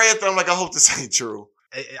 when I read that, I'm like, I hope this ain't true.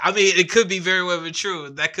 I mean, it could be very well be true.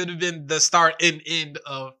 That could have been the start and end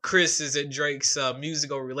of Chris's and Drake's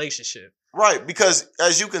musical relationship. Right, because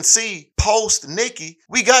as you can see, post Nicki,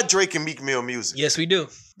 we got Drake and Meek Mill music. Yes, we do.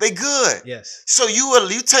 They good. Yes. So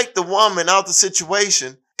you take the woman out the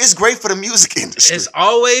situation. It's great for the music industry. It's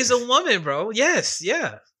always a woman, bro. Yes,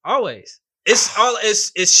 yeah, always.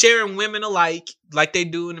 It's sharing women alike, like they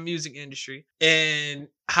do in the music industry, and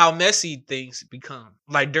how messy things become,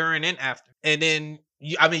 like during and after. And then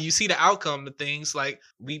you see the outcome of things. Like,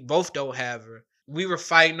 we both don't have her. We were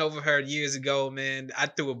fighting over her years ago, man. I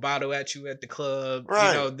threw a bottle at you at the club.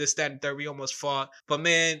 Right. This, that, and third. We almost fought. But,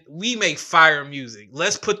 man, we make fire music.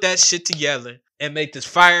 Let's put that shit together and make this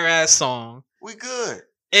fire-ass song. We good.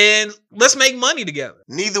 And let's make money together.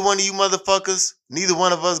 Neither one of you motherfuckers, neither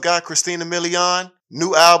one of us got Christina Milian.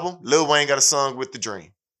 New album. Lil Wayne got a song with The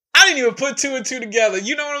Dream. I didn't even put two and two together.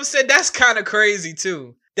 You know what I'm saying? That's kind of crazy,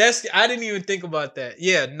 too. I didn't even think about that.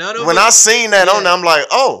 Yeah, none of when I seen that on there, I'm like,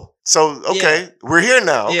 oh, so okay, we're here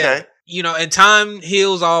now. Okay, and time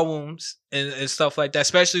heals all wounds and stuff like that.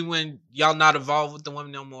 Especially when y'all not involved with the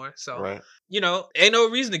women no more. So right. Ain't no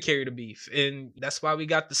reason to carry the beef, and that's why we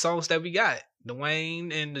got the songs that we got: The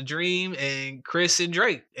Wayne and The Dream, and Chris and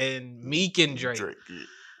Drake, and Meek and Drake. Yeah.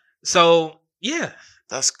 So yeah.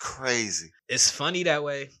 That's crazy. It's funny that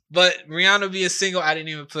way. But Rihanna being single, I didn't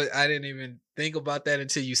even think about that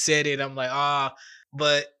until you said it. I'm like,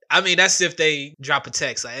 but I mean, that's if they drop a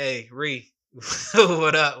text like, hey, Ree,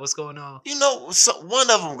 what up? What's going on? So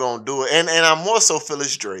one of them gonna do it. And I more so feel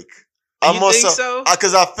it's Drake. You think so?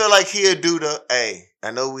 Because I feel like he'll do the, hey,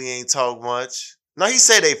 I know we ain't talk much. No, he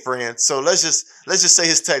said they friends. So let's just say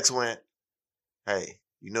his text went, hey,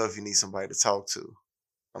 if you need somebody to talk to,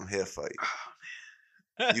 I'm here for you.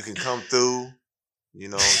 You can come through. You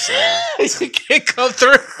know what I'm saying? You can come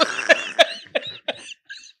through.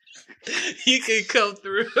 You can come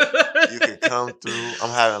through. You can come through.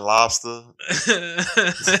 I'm having lobster.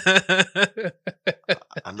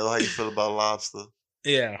 I know how you feel about lobster.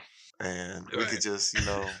 Yeah. And we could just,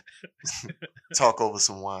 talk over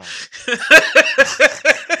some wine.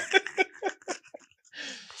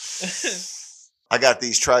 I got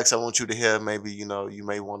these tracks I want you to hear. Maybe, you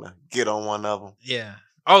may want to get on one of them. Yeah.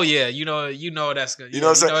 Oh, yeah. That's good. You know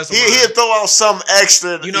what I'm saying? He'll throw out some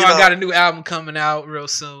extra. I got a new album coming out real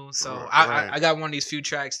soon. So right. I got one of these few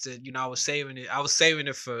tracks that, I was saving it. I was saving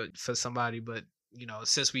it for somebody. But,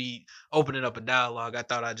 since we opening up a dialogue, I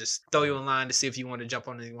thought I'd just throw you in line to see if you want to jump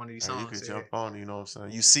on one of these songs. You could jump on, you know what I'm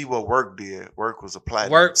saying? You see what Work did. Work was a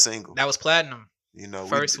platinum single. That was platinum.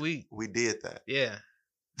 First week. We did that. Yeah.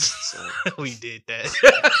 So. We did that.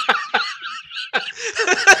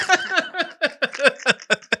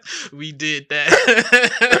 We did that.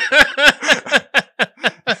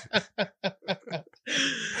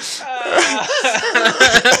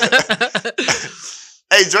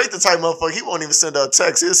 Hey, Drake the type motherfucker, he won't even send her a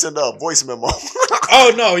text. He'll send her a voice memo.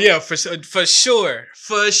 Oh, no, yeah, for sure.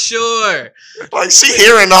 Like, she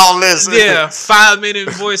hearing all this. Yeah, 5-minute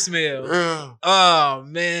voicemail. Yeah. Oh,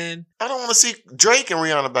 man. I don't want to see Drake and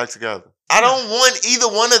Rihanna back together. I don't want either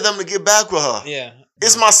one of them to get back with her. Yeah.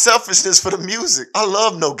 It's my selfishness for the music. I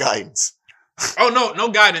love No Guidance. Oh, no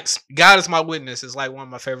Guidance. God Is My Witness is like one of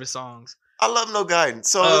my favorite songs. I love No Guidance.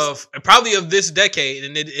 So probably of this decade,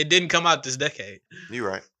 and it didn't come out this decade. You're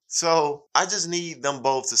right. So I just need them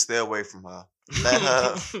both to stay away from her. Let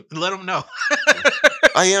her. Let them know.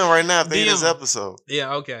 I am right now. If they in DM this 'em. episode,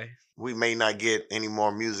 Yeah, okay. we may not get any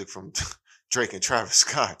more music from Drake and Travis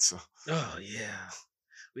Scott. So Oh yeah,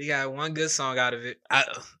 we got one good song out of it. I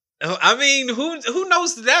mean, who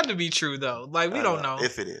knows that to be true though? Like we don't know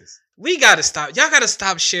if it is. We gotta stop. Y'all gotta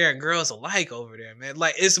stop sharing girls alike over there, man.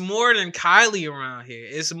 Like it's more than Kylie around here.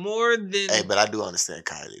 It's more than. Hey, but I do understand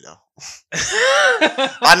Kylie though.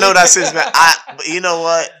 I know that's his man. But you know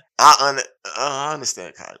what? I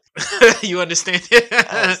understand Kylie. You understand it?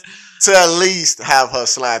 To at least have her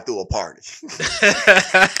slide through a party.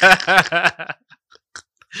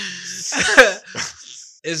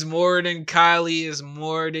 It's more than Kylie. It's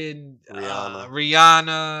more than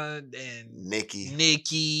Rihanna and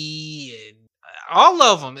Nicki and all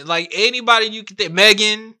of them. Like anybody you could think.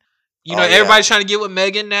 Megan. You know, everybody's trying to get with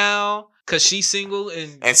Megan now because she's single.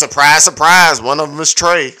 And surprise, surprise, one of them is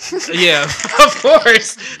Trey. Yeah, of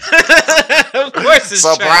course. Of course it's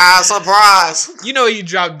surprise, Trey. Surprise. You know you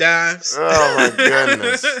drop dimes. Oh my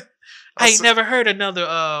goodness. I ain't never heard another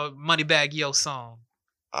Moneybagg Yo song.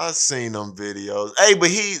 I seen them videos. Hey, but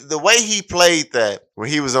the way he played that when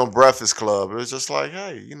he was on Breakfast Club, it was just like,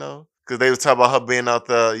 hey, you know, because they was talking about her being out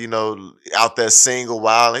there, you know, out there single,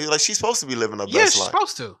 wild. And he's like, she's supposed to be living her best life. She's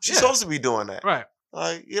supposed to. She's supposed to be doing that. Right.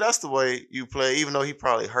 Like, yeah, that's the way you play, even though he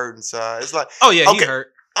probably hurt inside. It's like, oh yeah, he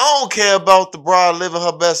hurt. I don't care about the broad living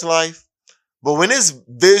her best life, but when it's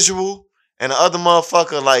visual and the other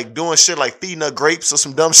motherfucker like doing shit like feeding her grapes or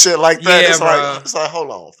some dumb shit like that, it's like, hold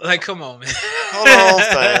on. Fam. Like, come on, man. Hold on,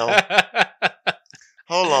 fam.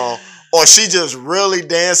 Hold on. Or she just really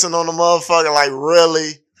dancing on the motherfucker, like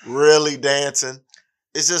really, really dancing.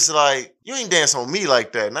 It's just like, you ain't dance on me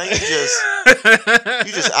like that. Now you just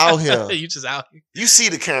out here. You just out here. You see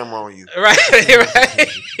the camera on you. Right.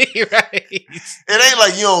 It ain't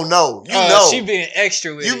like you don't know. You know. She being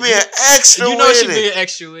extra with it. You being extra with it. You know she being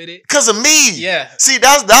extra with it. Because of me. Yeah. See,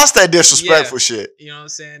 that's that disrespectful shit. You know what I'm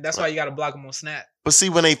saying? That's why you got to block them on Snap. But see,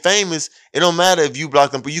 when they famous, it don't matter if you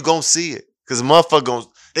block them, but you gonna see it. Because the motherfucker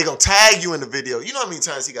they gonna tag you in the video. You know how many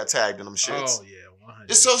times he got tagged in them shits? Oh, yeah. 100%.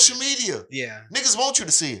 It's social media. Yeah. Niggas want you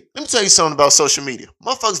to see it. Let me tell you something about social media.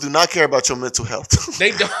 Motherfuckers do not care about your mental health.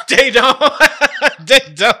 They don't. They don't. They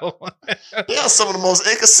don't. They are some of the most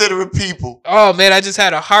inconsiderate people. Oh, man. I just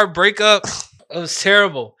had a heart breakup. It was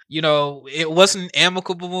terrible. You know, it wasn't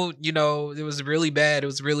amicable. You know, it was really bad. It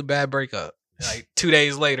was a really bad breakup. Like 2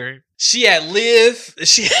 days later. She had lived.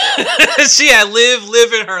 She had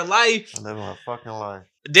living her life. Living her fucking life.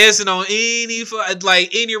 Dancing on any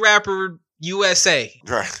rapper USA.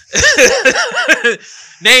 Right.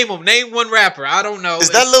 Name them. Name one rapper. I don't know. Is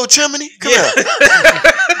that Lil Chimney? Come here.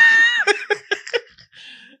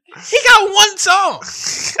 He got one song.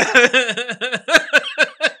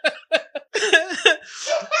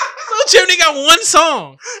 Lil Chimney got one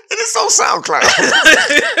song. And it's on SoundCloud.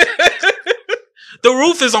 The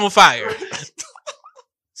Roof is on Fire.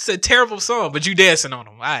 It's a terrible song, but you dancing on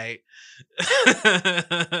them. All right. The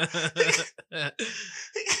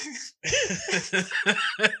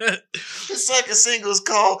second single is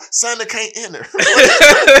called Santa Can't Enter.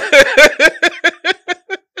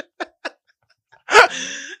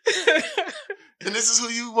 And this is who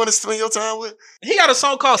you want to spend your time with? He got a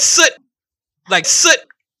song called Soot. Like Soot.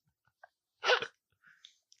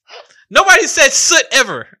 Nobody said Soot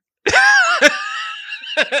ever.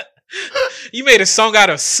 You made a song out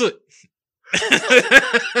of soot.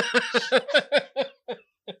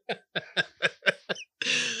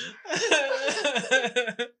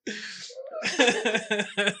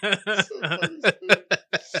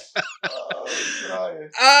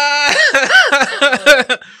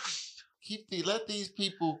 Let these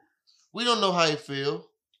people. We don't know how he feel.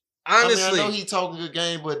 Honestly, I know he talking good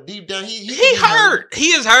game, but deep down he hurt. He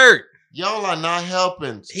is hurt. Y'all are not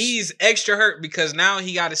helping. He's extra hurt because now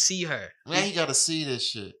he got to see her. Now he got to see this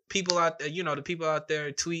shit. People out there, you know, the people out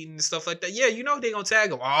there tweeting and stuff like that. Yeah, you know they gonna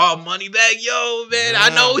tag him. Oh, Moneybagg Yo, man. I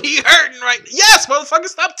know he hurting right. Yes, motherfucker,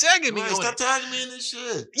 stop tagging me. Stop tagging me in this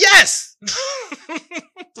shit. Yes.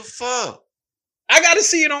 The fuck? I got to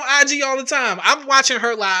see it on IG all the time. I'm watching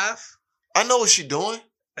her live. I know what she doing.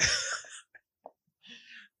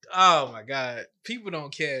 Oh my God. People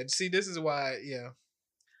don't care. See, this is why,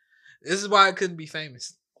 this is why I couldn't be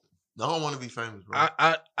famous. I don't want to be famous, bro.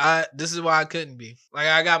 This is why I couldn't be. Like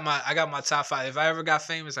I got my top 5. If I ever got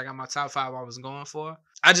famous, I got my top 5 I was going for.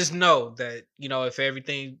 I just know that, you know, if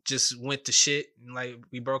everything just went to shit and like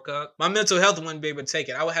we broke up, my mental health wouldn't be able to take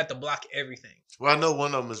it. I would have to block everything. Well, I know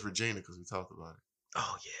one of them is Regina because we talked about it.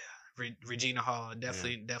 Oh Regina Hall,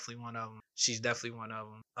 definitely one of them. She's definitely one of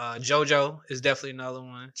them. JoJo is definitely another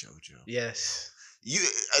one. JoJo. Yes.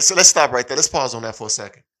 So let's stop right there. Let's pause on that for a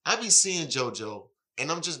second. I be seeing JoJo,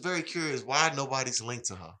 and I'm just very curious why nobody's linked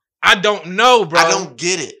to her. I don't know, bro. I don't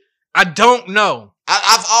get it. I don't know.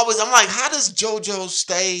 I'm like, how does JoJo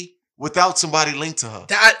stay without somebody linked to her?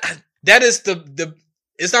 That is the.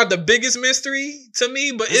 It's not the biggest mystery to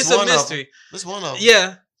me, but it's a mystery. It's one of them.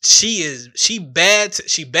 Yeah. She bad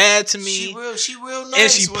to me. She real nice.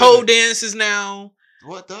 And she pole dances now.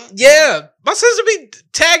 What the? Yeah. My sister be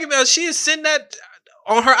tagging me. She is sending that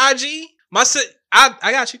on her IG. My sister, I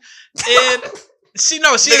got you. And she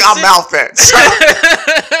knows she. Nigga, I'm mouth that.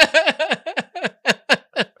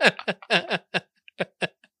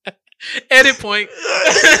 Edit point.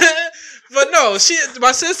 But no,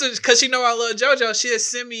 my sister, because she know I love JoJo, she had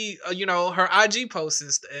sent me, her IG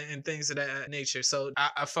posts and things of that nature. So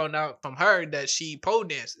I found out from her that she pole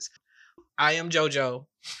dances. I am JoJo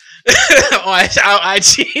on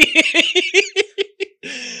IG.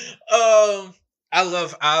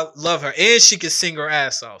 I love her, and she can sing her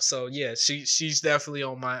ass off. So yeah, she's definitely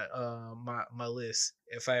on my my list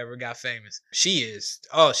if I ever got famous. She is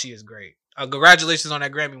great. Congratulations on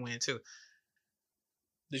that Grammy win too.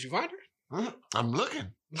 Did you find her? I'm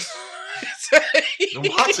looking. I'm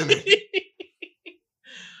watching it.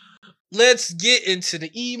 Let's get into the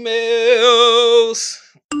emails.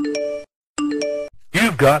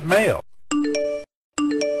 You've got mail.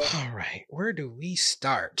 All right, where do we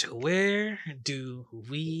start? Oh,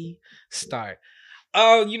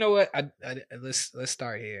 you know what? Let's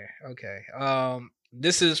start here. Okay.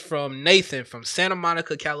 This is from Nathan from Santa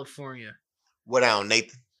Monica, California. What down,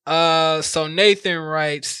 Nathan? So Nathan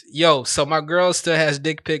writes, "Yo, so my girl still has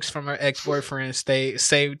dick pics from her ex-boyfriend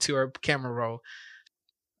saved to her camera roll."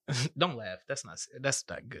 Don't laugh. That's not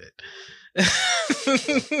good. Because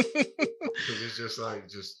it's just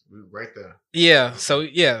right there. Yeah. So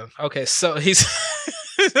yeah. Okay. So he's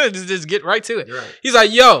just get right to it. You're right. He's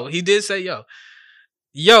like, "Yo," he did say,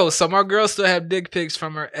 "Yo, so my girl still have dick pics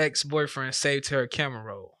from her ex-boyfriend saved to her camera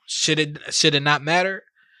roll. Should it not matter?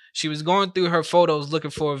 She was going through her photos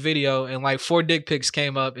looking for a video and like 4 dick pics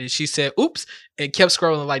came up and she said, oops, and kept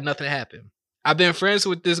scrolling like nothing happened. I've been friends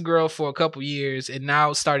with this girl for a couple years and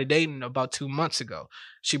now started dating about 2 months ago.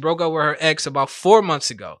 She broke up with her ex about 4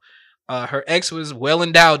 months ago. Her ex was well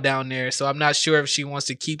endowed down there, so I'm not sure if she wants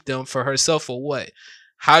to keep them for herself or what.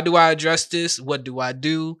 How do I address this? What do I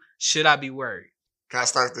do? Should I be worried?" Can I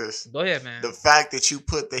start this? Go ahead, man. The fact that you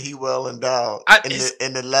put the he well endowed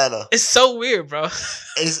in the letter. It's so weird, bro.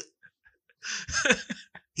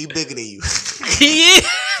 He bigger than you. He is.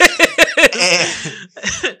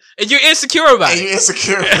 And you're insecure about it. You're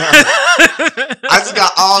insecure about it. I just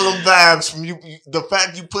got all them vibes from you. The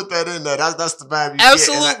fact you put that in there, that's the vibe you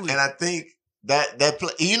Absolutely. get. And I think that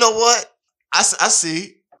play, you know what? I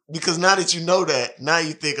see. Because now that you know that, now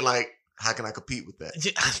you think like, how can I compete with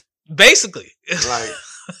that? Basically. Like,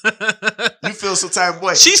 you feel some type of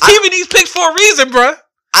way. She's keeping these pics for a reason, bro.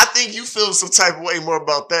 I think you feel some type of way more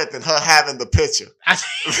about that than her having the picture.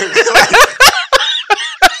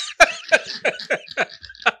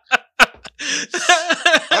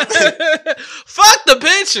 Fuck the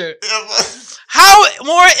picture. How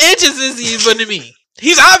more inches is he even to me?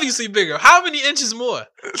 He's obviously bigger. How many inches more?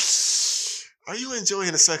 Are you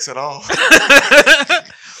enjoying the sex at all?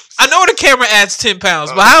 I know the camera adds 10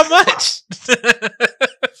 pounds, but how much?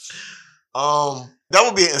 That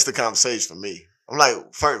would be an instant conversation for me. I'm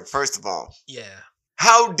like, first of all, yeah.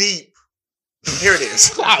 How deep? Here it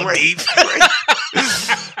is. How deep?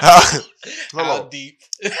 How deep?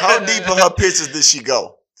 How deep in her pictures did she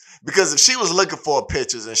go? Because if she was looking for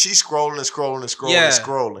pictures and she's scrolling,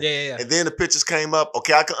 yeah. and then the pictures came up,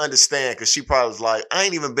 okay, I can understand because she probably was like, I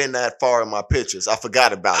ain't even been that far in my pictures. I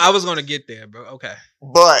forgot about it. I was gonna get there, bro. Okay.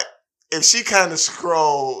 But if she kind of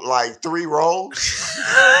scrolled like 3 rows.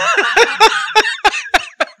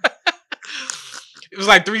 It was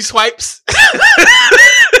like 3 swipes.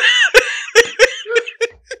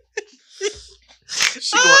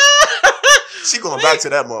 She going back to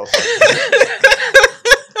that motherfucker.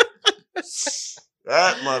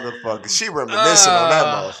 That motherfucker. She reminiscing on that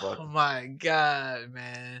motherfucker. Oh my God,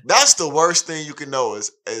 man. That's the worst thing you can know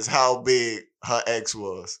is how big her ex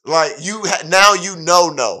was. Like now you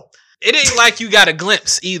know. It ain't like you got a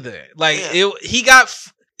glimpse either. Like it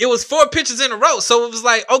was 4 pictures in a row, so it was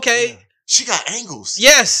like, okay. Yeah. She got angles.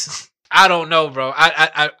 Yes. I don't know, bro.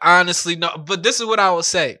 I honestly know. But this is what I would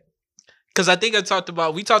say. Because I think we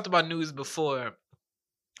talked about news before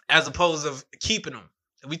as opposed to keeping them.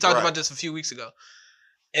 We talked about this a few weeks ago.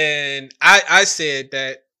 And I said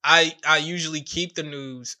that I usually keep the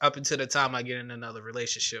news up until the time I get in another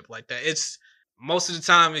relationship like that. It's most of the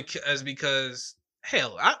time it's because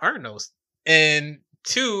hell, I earn those. And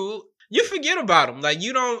two, you forget about them. Like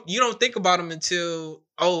you don't think about them until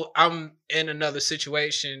I'm in another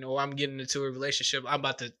situation or I'm getting into a relationship. I'm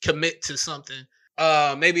about to commit to something.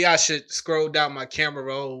 Maybe I should scroll down my camera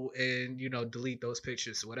roll and delete those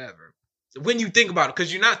pictures or whatever. When you think about it,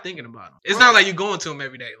 because you're not thinking about them. It's not like you're going to them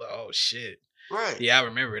every day. Like, oh shit. Right. Yeah, I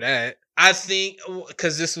remember that. I think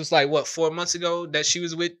because this was like 4 months ago that she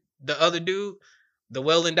was with the other dude, the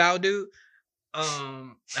well-endowed dude.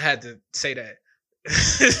 I had to say that.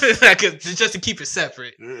 I could just to keep it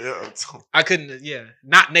separate. Yeah. I couldn't. Yeah,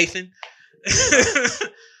 not Nathan.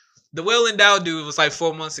 The well-endowed dude was like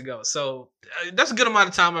 4 months ago, so that's a good amount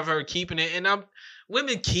of time I've heard keeping it. And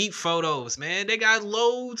women keep photos, man. They got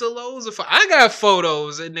loads of. I got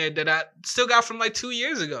photos in there that I still got from like 2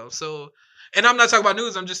 years ago. So, and I'm not talking about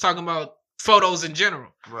news. I'm just talking about photos in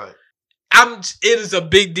general. Right. It is a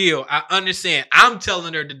big deal. I understand. I'm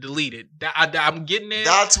telling her to delete it. I'm getting there.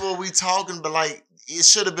 That's what we talking, but like it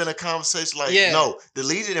should have been a conversation. Like, no,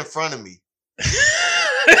 delete it in front of me.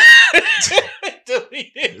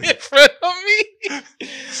 Delete it in front of me.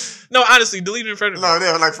 No, honestly, delete it in front of me. No,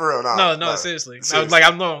 yeah, like for real. No, seriously.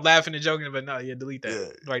 I'm laughing and joking, but no, delete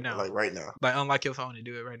that right now. Like right now. Like unlock your phone and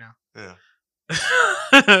do it right now. Yeah.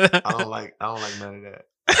 I don't like none of that.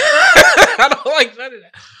 I don't like none of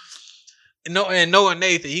that. And knowing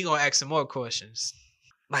Nathan, he gonna ask some more questions.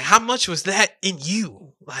 Like, how much was that in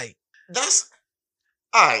you? Like, that's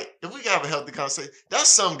all right. If we gotta have a healthy conversation, that's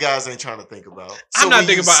some guys ain't trying to think about. I'm not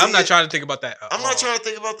trying to think about that. I'm not trying to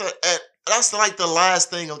think about that. That's like the last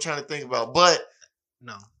thing I'm trying to think about. But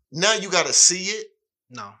no, now you gotta see it.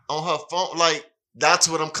 No, on her phone. Like that's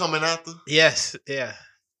what I'm coming after. Yes, yeah.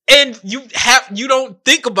 And you don't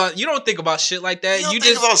think about shit like that. You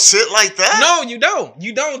think about shit like that? No, you don't.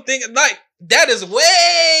 You don't think like that is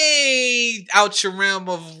way out your realm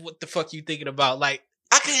of what the fuck you thinking about. Like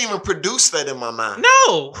I can't even produce that in my mind.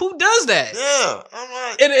 No, who does that? Yeah, I'm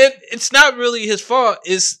like, it's not really his fault.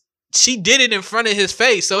 She did it in front of his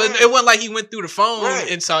face, so it wasn't like he went through the phone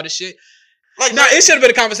and saw the shit. Like, no, it should have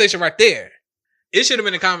been a conversation right there. It should have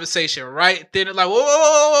been a conversation right then. Like,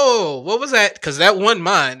 whoa, what was that? Because that wasn't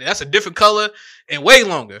mine. That's a different color and way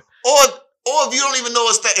longer. Or if you don't even know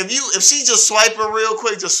it's that, if she just swiping real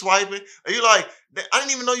quick, just swiping, and you like, I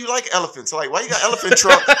didn't even know you like elephants. So like, why you got elephant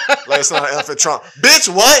trunk? Like, it's not an elephant trunk. Bitch,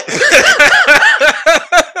 what?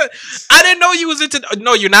 I didn't know you was into.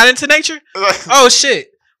 No, you're not into nature. Oh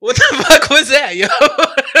shit! What the fuck was that, yo?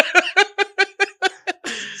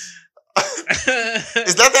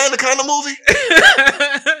 Is that the Anaconda movie?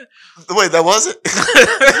 Wait, that wasn't?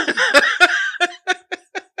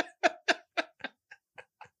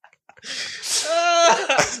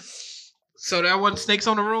 So that wasn't Snakes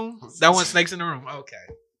on the Room? That wasn't Snakes in the Room. Okay.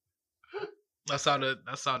 I saw the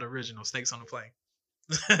original Snakes on the Plane.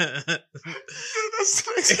 That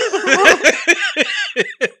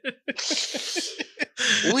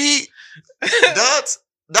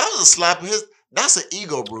was a slap in his. That's an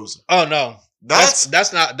ego bruiser. Oh no, that's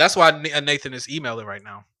not. That's why Nathan is emailing right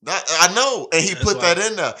now. I know, and he put that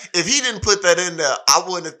in there. If he didn't put that in there, I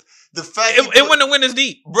wouldn't. The fact it wouldn't have went as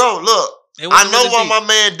deep, bro. Look, I know why my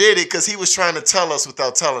man did it because he was trying to tell us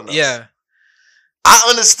without telling us. Yeah, I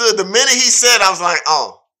understood the minute he said. I was like,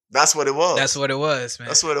 oh. That's what it was. That's what it was, man.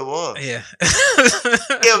 That's what it was. Yeah.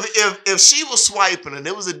 if she was swiping and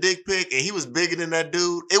it was a dick pic and he was bigger than that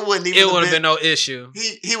dude, it wouldn't even. It would have been no issue.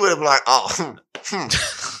 He would have been like, oh.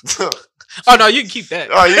 Oh no, you can keep that.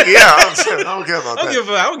 Oh yeah, I don't care about that.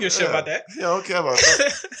 I don't give a shit about that. Yeah, I don't care about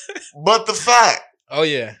that. But the fact. Oh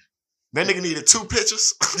yeah. That nigga needed 2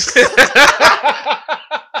 pictures.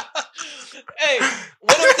 Hey,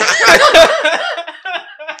 what if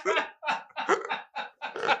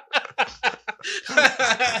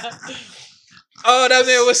Oh, that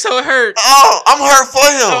man was so hurt. Oh, I'm hurt for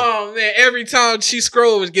him. Oh man, every time she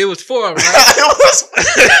scrolled, it was for him, right?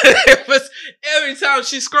 It was every time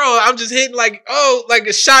she scrolled, I'm just hitting like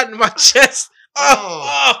a shot in my chest.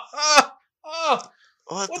 Oh.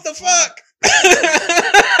 What the fuck?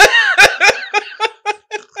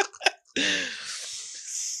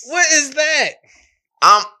 What is that?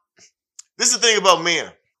 This is the thing about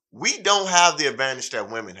men. We don't have the advantage that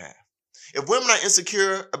women have. If women are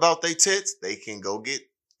insecure about their tits, they can go get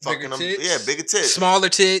fucking them. Yeah, bigger tits, smaller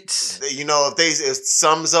tits. If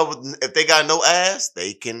sums up with, if they got no ass,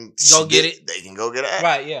 they can go get it. They can go get an ass.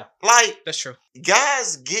 Right? Yeah, like that's true.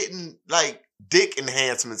 Guys getting like dick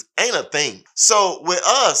enhancements ain't a thing. So with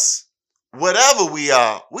us, whatever we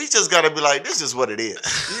are, we just gotta be like, this is what it is.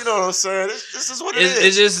 You know what I'm saying? This is what it is.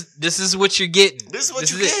 It's just this is what you're getting. This is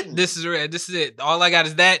what you're getting. This is it. All I got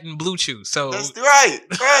is that and Blue Chew. So that's right.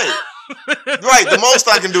 Right. The most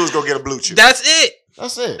I can do is go get a Blue Chew. That's it.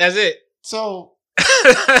 That's it. That's it. So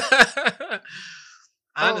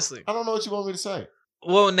honestly, I don't know what you want me to say.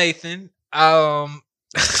 Well, Nathan, and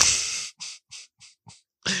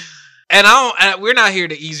we're not here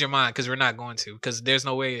to ease your mind because we're not going to, because there's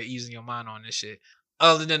no way of easing your mind on this shit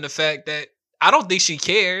other than the fact that I don't think she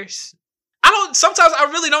cares. Sometimes I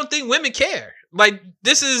really don't think women care. Like,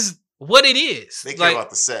 this is what it is. They care about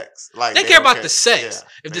the sex. Like, they care about the sex. Yeah,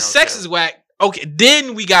 if the sex is whack, okay,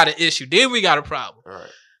 then we got an issue. Then we got a problem. All right.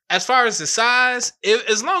 As far as the size,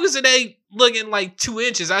 as long as it ain't looking like 2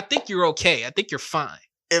 inches, I think you're okay. I think you're fine.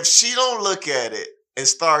 If she don't look at it and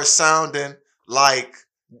start sounding like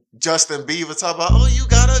Justin Bieber talk about, oh, you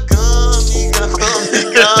got a gummy.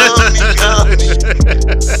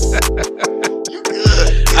 You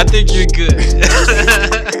good. I think you're good.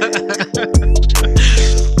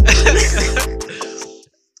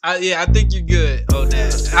 I think you're good on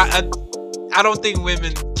that. I don't think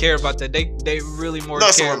women care about that. They really more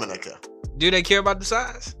care. Some women that care. Do they care about the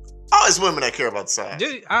size? Oh, it's women that care about the size.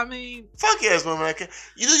 I mean, fuck yeah, it's women that care.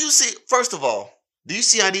 You see, first of all, do you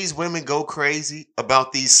see how these women go crazy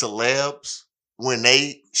about these celebs when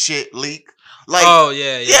they shit leak? Like, oh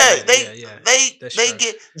yeah, they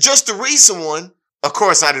get just the recent one. Of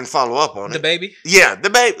course, I didn't follow up on it. The baby? Yeah,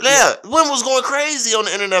 the baby. Yeah, women was going crazy on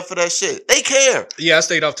the internet for that shit. They care. Yeah, I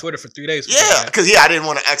stayed off Twitter for 3 days. Yeah, because I didn't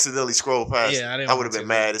want to accidentally scroll past. Yeah, I would have been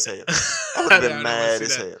mad as hell. I would have been mad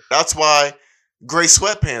as hell. That's why gray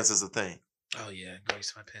sweatpants is a thing. Oh yeah, gray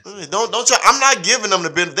sweatpants. Don't try. I'm not giving them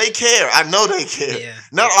the benefit. They care. I know they care. Yeah.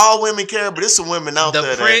 Not all women care, but it's some women out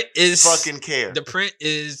there that fucking care. The print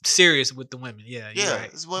is serious with the women. Yeah,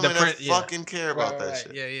 right. It's women that fucking care about that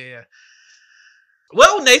shit. Yeah.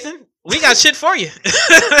 Well, Nathan, we got shit for you.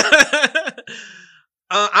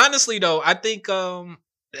 Honestly, though, I think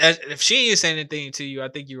if she ain't saying anything to you, I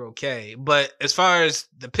think you're okay. But as far as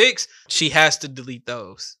the pics, she has to delete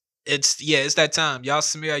those. It's that time. Y'all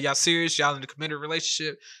serious? Y'all in a committed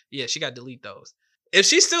relationship? Yeah, she got to delete those. If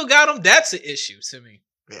she still got them, that's an issue to me.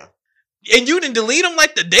 Yeah. And you didn't delete them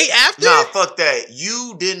like the day after? Nah, fuck that.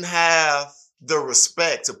 You didn't have the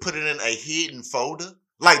respect to put it in a hidden folder.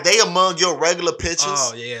 Like, they among your regular pictures.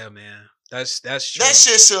 Oh yeah, man. That's true. That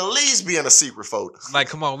shit should at least be in a secret folder. Like,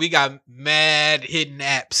 come on, we got mad hidden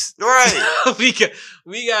apps. Right.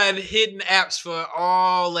 we got hidden apps for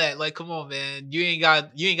all that. Like, come on, man. You ain't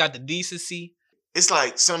got the decency. It's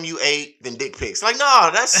like some you ate, then dick pics. Like,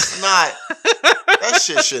 no, that's not. That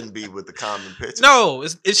shit shouldn't be with the common pictures. No,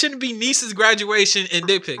 it shouldn't be niece's graduation and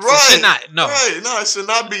dick pics. Right. It should not. No. Right. No, it should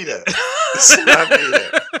not be that. It should not be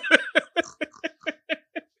that.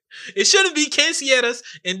 It shouldn't be quinceañeras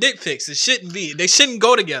and dick pics. It shouldn't be. They shouldn't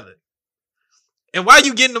go together. And why are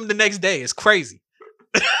you getting them the next day? It's crazy.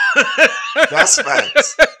 That's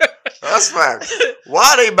facts. That's facts.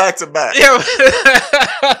 Why are they back to back? Yeah.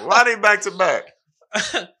 Why are they back to back?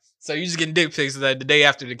 So you just getting dick pics the day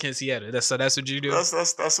after the quinceañera. That's what you do. That's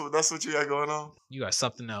what you got going on. You got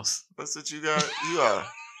something else. That's what you got. You are.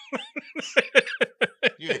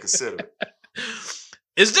 You ain't considerate.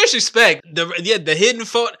 It's disrespect. The hidden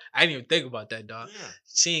folder. I didn't even think about that, dog. Yeah.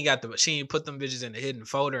 She ain't put them bitches in the hidden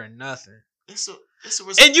folder or nothing. It's a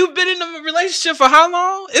and you've been in a relationship for how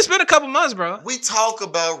long? It's been a couple months, bro. We talk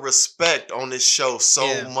about respect on this show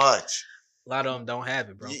so much. A lot of them don't have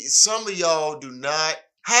it, bro. Some of y'all do not.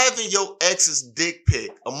 Having your ex's dick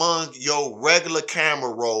pic among your regular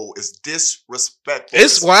camera roll is disrespectful.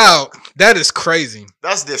 It's wild. That is crazy.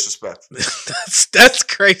 That's disrespectful. That's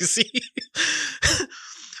crazy.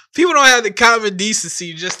 People don't have the common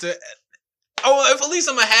decency just to. Oh, if at least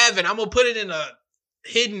I'm gonna have it, I'm gonna put it in a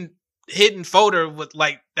hidden folder with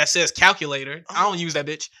like that says calculator. I don't use that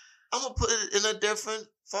bitch. I'm gonna put it in a different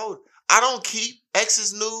folder. I don't keep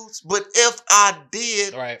exes nudes, but if I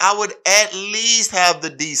did, I would at least have the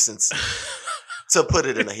decency to put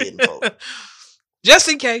it in a hidden folder. Just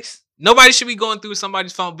in case. Nobody should be going through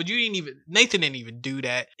somebody's phone, but Nathan didn't even do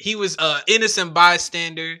that. He was innocent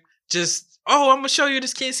bystander. Just, I'm going to show you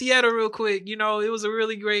this quinceañera real quick. You know, it was a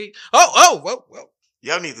really great. Whoa.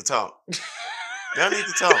 Y'all need to talk.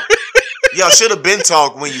 Y'all should have been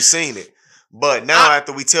talked when you seen it. But now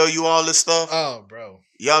after we tell you all this stuff. Oh, bro.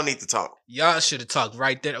 Y'all need to talk. Y'all should have talked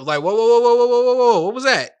right there. Like, whoa. What was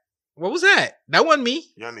that? That wasn't me.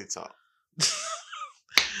 Y'all need to talk.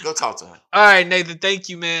 Go talk to her. All right, Nathan. Thank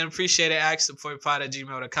you, man. Appreciate it.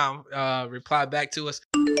 asksupport@gmail.com. Reply back to us.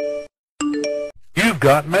 You've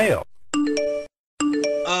got mail.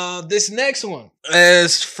 This next one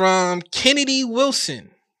is from Kennedy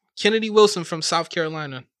Wilson. Kennedy Wilson from South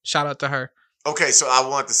Carolina. Shout out to her. Okay, so I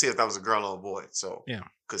wanted to see if that was a girl or a boy. So yeah,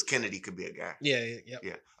 because Kennedy could be a guy. Yeah.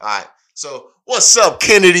 All right. So what's up,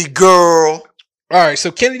 Kennedy girl? All right.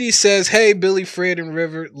 So Kennedy says, "Hey, Billy, Fred, and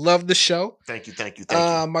River, love the show. Thank you.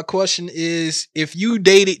 My question is, if you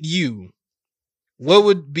dated you, what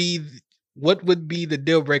would be the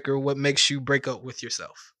deal breaker? What makes you break up with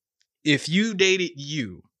yourself? If you dated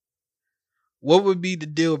you, what would be the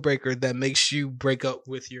deal breaker that makes you break up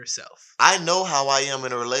with yourself? I know how I am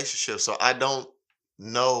in a relationship, so I don't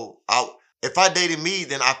know. If I dated me,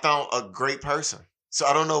 then I found a great person. So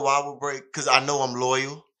I don't know why I would break, because I know I'm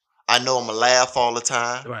loyal. I know I'm going to laugh all the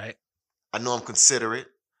time. Right. I know I'm considerate.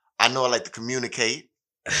 I know I like to communicate.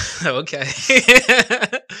 Okay.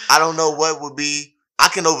 I don't know what would be. I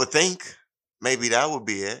can overthink. Maybe that would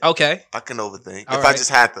be it. Okay. I can overthink. All if right. I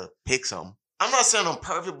just had to pick something. I'm not saying I'm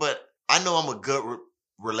perfect, but I know I'm a good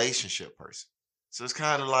relationship person. So it's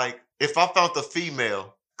kind of like, if I found the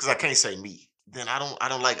female, because I can't say me, then I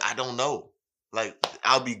don't know. Like,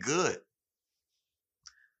 I'll be good.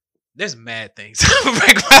 There's mad things.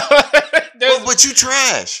 But you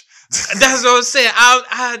trash. That's what I'm saying.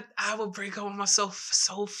 I would break up with myself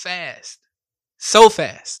so fast. So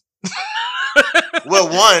fast. Well,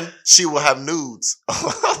 one, she will have nudes.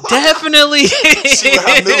 Definitely. She will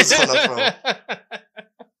have nudes on her phone.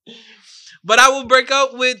 But I would break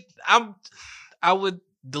up with I would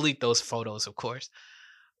delete those photos, of course.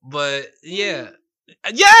 But yeah.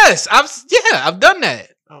 Yes, I've done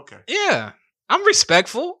that. Okay. Yeah. I'm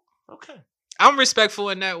respectful. Okay. I'm respectful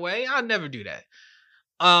in that way. I'll never do that.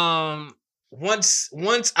 Once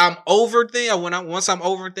I'm over once I'm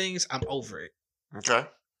over things, I'm over it. Okay.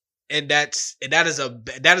 And that is a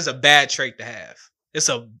bad trait to have. It's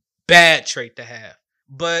a bad trait to have.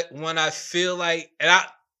 But when I feel like, and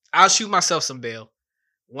I'll shoot myself some bail.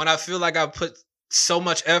 When I feel like I put so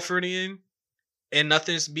much effort in and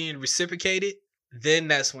nothing's being reciprocated, then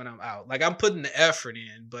that's when I'm out. Like, I'm putting the effort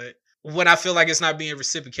in, but when I feel like it's not being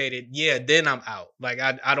reciprocated, yeah, then I'm out. Like,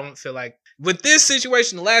 I don't feel like, with this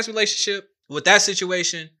situation, the last relationship, with that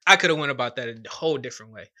situation, I could have went about that a whole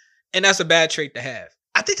different way. And that's a bad trait to have.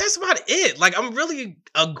 I think that's about it. Like, I'm really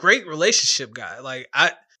a great relationship guy. Like,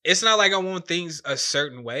 it's not like I want things a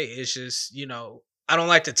certain way. It's just, I don't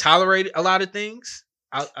like to tolerate a lot of things.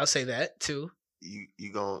 I'll say that too. You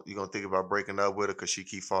gonna think about breaking up with her because she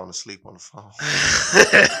keep falling asleep on the phone.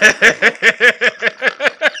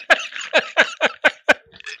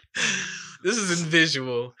 This isn't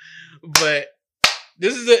visual, but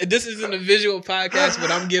this isn't a visual podcast. But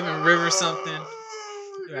I'm giving River something,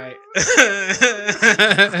 right?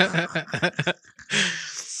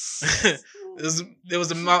 There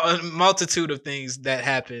was a multitude of things that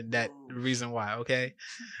happened. That reason why, okay.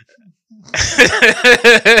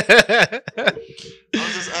 I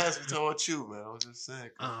was just asking about you, man. I was just saying.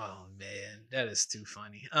 Oh man, that is too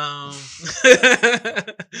funny.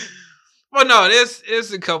 Well, no,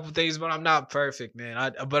 there's a couple things, but I'm not perfect, man.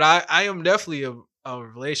 I am definitely a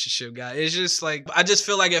relationship guy. It's just like, I just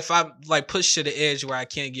feel like if I'm like pushed to the edge where I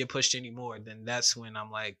can't get pushed anymore, then that's when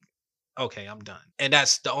I'm like, okay, I'm done. And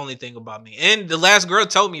that's the only thing about me. And the last girl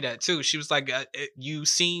told me that too. She was like, you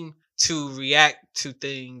seem to react to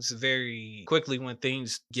things very quickly when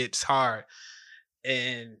things gets hard.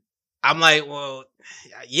 And I'm like, well,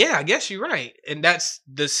 yeah, I guess you're right. And that's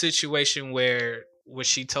the situation where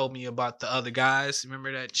she told me about the other guys.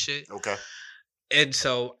 Remember that shit? Okay. And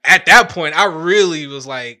so at that point, I really was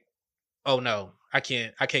like, oh no, I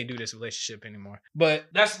can't do this relationship anymore. But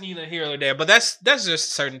that's neither here nor there. But that's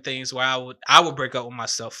just certain things where I would break up with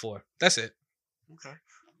myself for. That's it. Okay.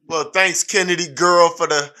 Well, thanks, Kennedy girl, for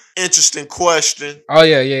the interesting question. Oh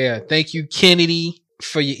yeah. Thank you, Kennedy,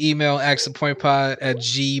 for your email,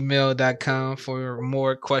 axthepointpod@gmail.com for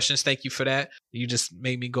more questions. Thank you for that. You just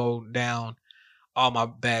made me go down all my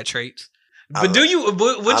bad traits. But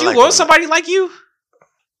would you want somebody like you?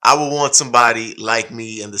 I would want somebody like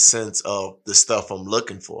me in the sense of the stuff I'm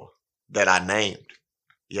looking for that I named.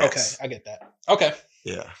 Yes. Okay, I get that. Okay.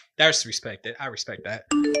 Yeah. That's respected. I respect that.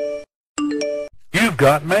 You've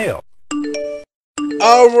got mail.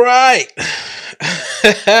 All right.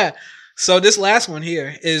 So this last one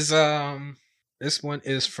here is this one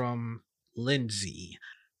is from Lindsay.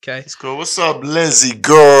 Okay. That's cool. What's up, Lindsay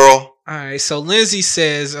girl? All right, so Lindsay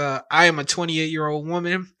says, I am a 28-year-old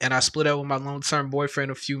woman, and I split up with my long-term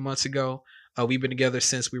boyfriend a few months ago. We've been together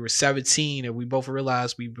since we were 17, and we both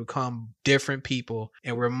realized we've become different people,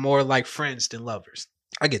 and we're more like friends than lovers.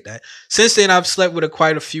 I get that. Since then, I've slept with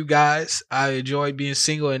quite a few guys. I enjoyed being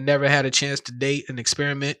single and never had a chance to date and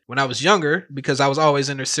experiment when I was younger because I was always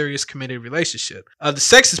in a serious committed relationship. The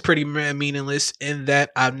sex is pretty meaningless in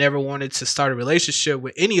that I've never wanted to start a relationship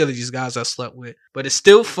with any of these guys I slept with, but it's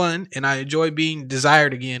still fun and I enjoy being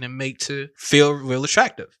desired again and make to feel real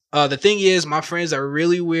attractive. The thing is, my friends are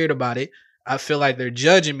really weird about it. I feel like they're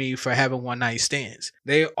judging me for having one night stands.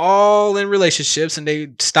 They all in relationships and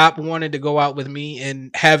they stopped wanting to go out with me and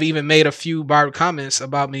have even made a few barbed comments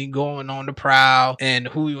about me going on the prowl and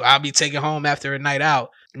who I'll be taking home after a night out.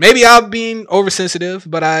 Maybe I'm being oversensitive,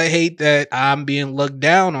 but I hate that I'm being looked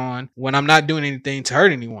down on when I'm not doing anything to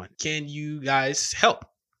hurt anyone. Can you guys help?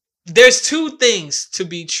 There's two things to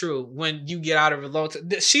be true when you get out of a long-term.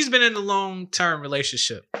 She's been in a long-term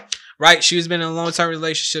relationship. Right? She's been in a long-term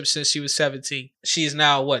relationship since she was 17. She's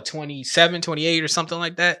now, 27, 28 or something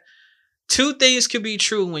like that? Two things could be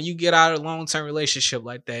true when you get out of a long-term relationship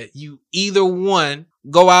like that. You either, one,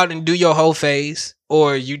 go out and do your whole phase,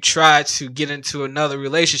 or you try to get into another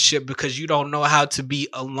relationship because you don't know how to be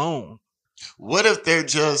alone. What if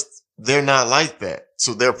they're not like that?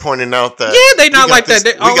 So they're pointing out that they're not like that.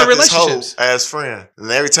 They're all in relationships. As friend, and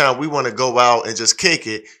every time we want to go out and just kick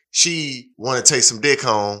it, she want to take some dick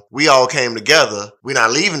home. We all came together. We're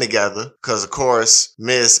not leaving together because, of course,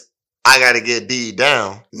 Miss I gotta get D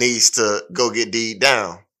down needs to go get D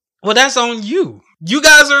down. Well, that's on you. You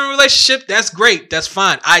guys are in a relationship. That's great. That's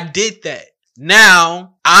fine. I did that.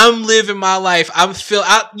 Now I'm living my life.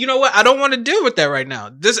 You know what? I don't want to deal with that right now.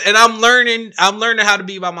 I'm learning how to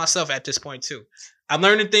be by myself at this point too. I'm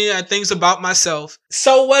learning things about myself.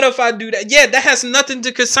 So what if I do that? Yeah, that has nothing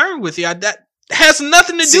to concern with you. That has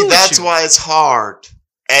nothing to do with you. That's why it's hard.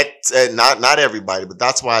 Not everybody, but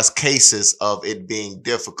that's why it's cases of it being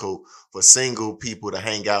difficult for single people to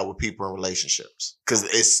hang out with people in relationships. Because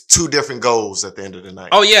it's two different goals at the end of the night.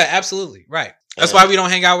 Oh, yeah, absolutely. Right. That's why we don't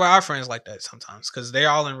hang out with our friends like that sometimes. Because they're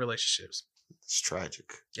all in relationships. It's tragic.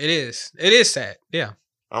 It is. It is sad. Yeah.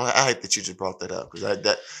 I hate that you just brought that up. Because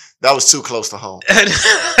that was too close to home.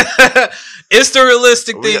 It's the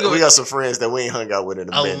realistic thing. We got some friends that we ain't hung out with in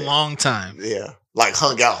a minute. A long time. Yeah. Like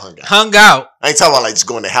hung out. Hung out. I ain't talking about like just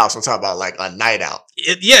going to the house. I'm talking about like a night out.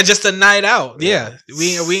 Just a night out. Yeah.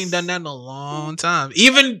 We ain't done that in a long time.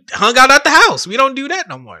 Even hung out at the house. We don't do that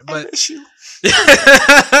no more. But I miss you.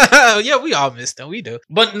 Yeah, we all miss them. We do.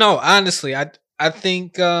 But no, honestly, I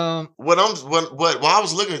think while I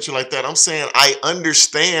was looking at you like that, I'm saying I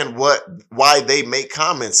understand why they make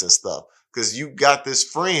comments and stuff. Because you got this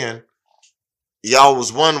friend, y'all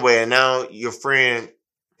was one way, and now your friend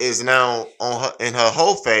is now in her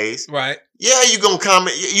whole phase. Right. Yeah, you gonna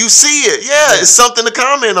comment. You see it. Yeah, it's something to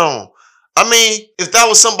comment on. I mean, if that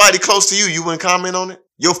was somebody close to you, you wouldn't comment on it?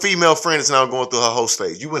 Your female friend is now going through her whole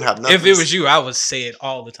stage. You wouldn't have nothing. If it was you, I would say it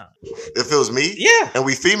all the time. If it was me? Yeah. And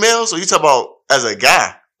we females? Or you talk about as a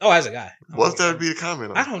guy? Oh, as a guy. What if that would be a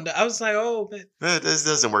comment on? I don't know. I was like, oh, man. This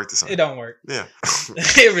doesn't work the same. It don't work. Yeah.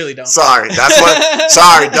 It really don't. Sorry.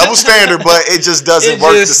 Sorry. Double standard, but it just doesn't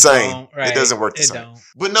work the same. Right. It doesn't work the same. Don't.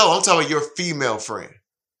 But no, I'm talking about your female friend.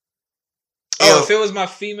 Oh, if it was my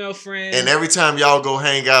female friend. And every time y'all go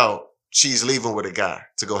hang out, she's leaving with a guy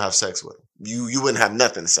to go have sex with him. You wouldn't have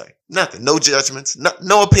nothing to say. Nothing. No judgments.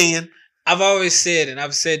 No opinion. I've always said, and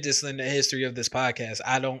I've said this in the history of this podcast,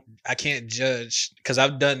 I can't judge because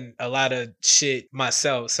I've done a lot of shit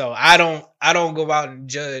myself. So I don't go out and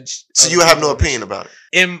judge. So you have no opinion about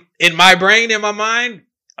it? In my brain, in my mind,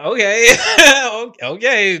 okay.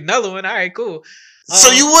 Okay, another one. All right, cool. So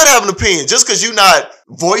you would have an opinion. Just because you're not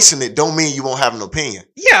voicing it don't mean you won't have an opinion.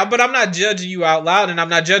 Yeah, but I'm not judging you out loud and I'm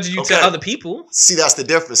not judging you to other people. See, that's the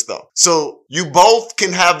difference though. So you both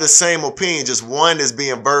can have the same opinion, just one is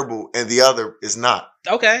being verbal and the other is not.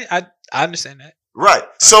 Okay, I understand that. Right.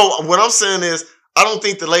 So what I'm saying is, I don't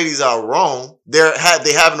think the ladies are wrong. They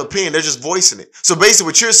have an opinion. They're just voicing it. So basically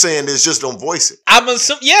what you're saying is just don't voice it. I'm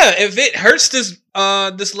assuming, if it hurts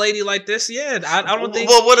this lady like this, I don't think.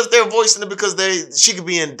 Well, what if they're voicing it because she could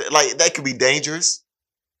be that could be dangerous.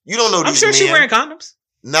 You don't know these men. I'm sure she's wearing condoms.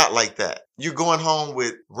 Not like that. You're going home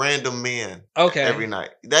with random men. Okay. Every night.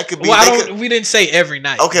 That could be. Well, we didn't say every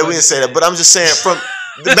night. Okay, we didn't say that, but I'm just saying from.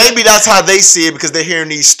 Maybe that's how they see it because they're hearing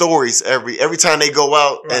these stories every time they go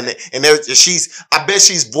out, right. and I bet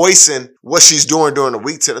she's voicing what she's doing during the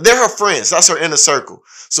week to them. They're her friends. That's her inner circle.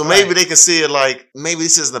 So maybe they can see it like maybe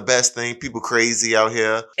this isn't the best thing. People crazy out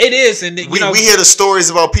here. It is, and we hear the stories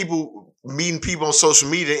about people meeting people on social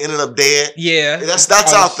media ended up dead. Yeah, that's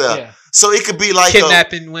out there. Yeah. So it could be like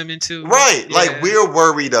kidnapping women too. Right. Yeah. Like we're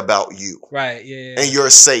worried about you. Right. Yeah. And your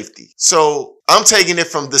safety. So I'm taking it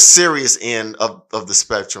from the serious end of the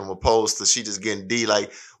spectrum opposed to she just getting D.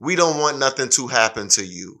 Like, we don't want nothing to happen to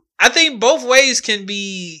you. I think both ways can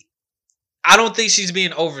be. I don't think she's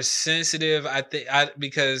being oversensitive.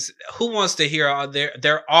 Because who wants to hear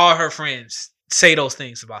all her friends say those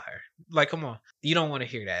things about her? Like, come on. You don't want to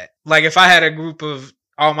hear that. Like, if I had a group of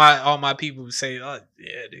all my people would say, "Oh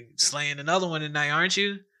yeah, dude, slaying another one tonight, aren't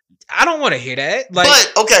you?" I don't want to hear that. Like,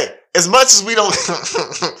 but okay, as much as we don't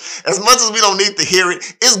need to hear it,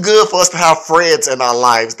 it's good for us to have friends in our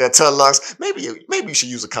lives that tell us maybe you should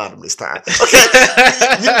use a condom this time. Okay,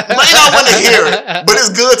 you may not want to hear it, but it's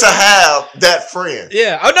good to have that friend.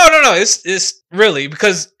 Yeah. Oh no. It's really,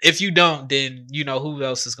 because if you don't, then you know who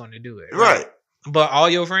else is going to do it, right? But all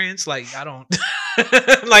your friends, like, I don't.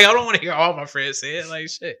 Like, I don't want to hear all my friends say it. Like,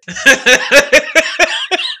 shit.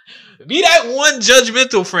 Be that one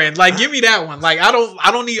judgmental friend. Like, give me that one. Like, I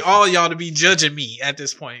don't need all y'all to be judging me at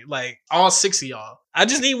this point. Like, all 6 of y'all. I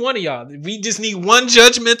just need one of y'all. We just need one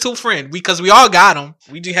judgmental friend because we all got them.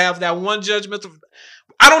 We do have that one judgmental.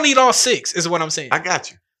 I don't need all 6 is what I'm saying. I got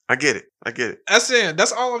you. I get it. That's it.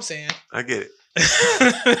 That's all I'm saying. I get it.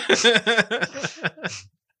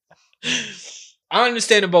 I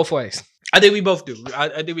understand it both ways. I think we both do.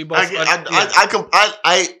 I think we both. I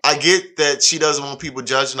get that she doesn't want people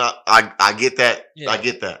judging. I get that. Yeah. I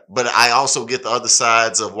get that. But I also get the other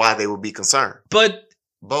sides of why they would be concerned. But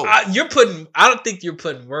both. I don't think you're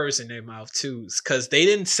putting words in their mouth too, because they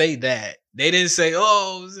didn't say that. They didn't say,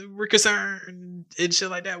 "Oh, we're concerned" and shit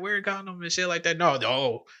like that. We're condom and shit like that.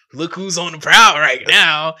 No, look who's on the prowl right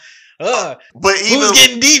now. But even who's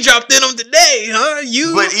getting D dropped in them today, huh?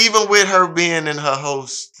 You. But even with her being in her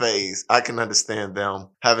host phase, I can understand them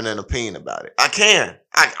having an opinion about it. I can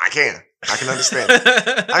understand it. I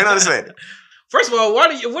can understand it. First of all, what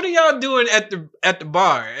are y'all doing at the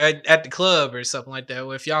bar, at the club or something like that?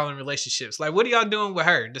 If y'all in relationships, like, what are y'all doing with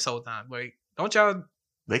her this whole time? Like, don't y'all?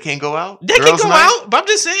 They can't go out. They can go out, but I'm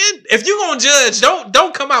just saying, if you gonna judge,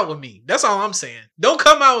 don't come out with me. That's all I'm saying. Don't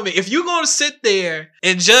come out with me. If you gonna sit there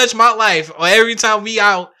and judge my life, or every time we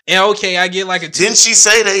out, and okay, I get like a. Didn't she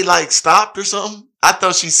say they like stopped or something? I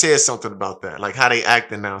thought she said something about that, like how they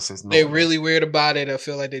acting now since. They're really weird about it. I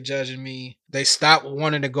feel like they're judging me. They stopped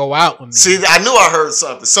wanting to go out with me. See, I knew I heard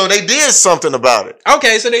something. So they did something about it.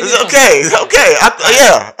 Okay, so they did. Okay.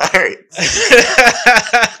 Yeah. All right.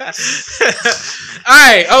 All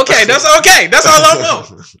right. Okay. That's okay. That's all I know.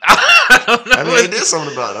 I mean, they did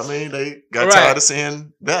something about it. I mean, they got tired of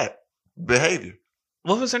seeing that behavior.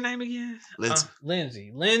 What was her name again?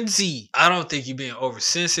 Lindsay. I don't think you're being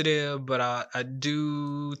oversensitive, but I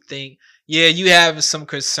do think, yeah, you have some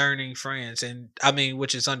concerning friends, and I mean,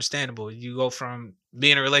 which is understandable. You go from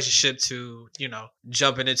being in a relationship to, you know,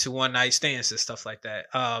 jumping into one night stands and stuff like that.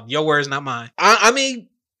 Your words, not mine. I mean,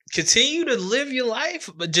 continue to live your life,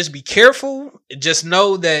 but just be careful. Just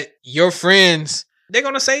know that your friends, they're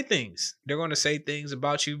gonna say things. They're gonna say things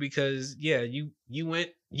about you because, yeah, you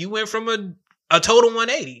went from a total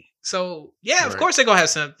 180. So yeah, of course they're gonna have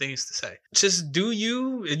some things to say. Just do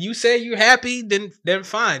you, and you say you're happy, then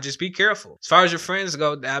fine. Just be careful. As far as your friends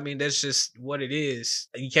go, I mean, that's just what it is.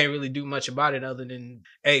 You can't really do much about it other than,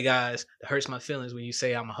 hey guys, it hurts my feelings when you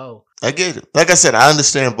say I'm a hoe. I get it. Like I said, I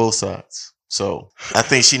understand both sides. So I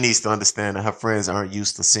think she needs to understand that her friends aren't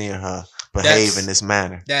used to seeing her behave in this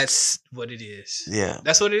manner. That's what it is. Yeah.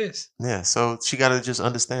 That's what it is. Yeah. So she gotta just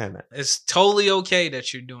understand that. It's totally okay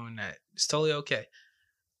that you're doing that. It's totally okay.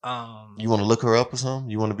 You want to look her up or something?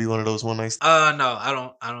 You want to be one of those one night? No,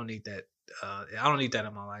 I don't need that. I don't need that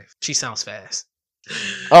in my life. She sounds fast.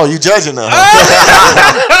 Oh, you judging her?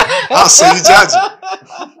 Oh, so you judging?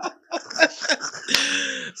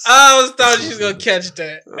 I always thought she was gonna catch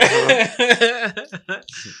that.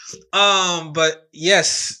 But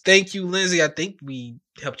yes, thank you, Lindsay. I think we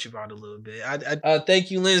helped you out a little bit. I thank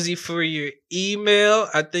you, Lindsay, for your email.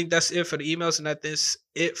 I think that's it for the emails, and that's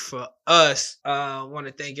it for us. I want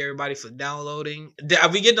to thank everybody for downloading.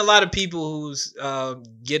 We getting a lot of people who's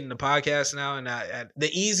getting the podcast now, and the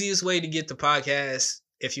easiest way to get the podcast,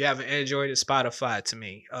 if you have an Android, it's Spotify to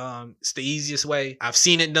me. It's the easiest way. I've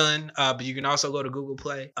seen it done, but you can also go to Google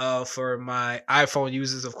Play. For my iPhone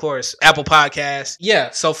users, of course, Apple Podcasts.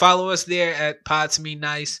 Yeah, so follow us there at Pod to Me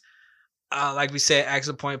Nice. Like we said,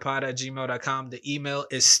 axthepointpod@gmail.com. The email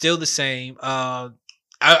is still the same.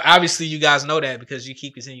 Obviously, you guys know that because you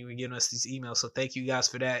keep continuing giving us these emails. So thank you guys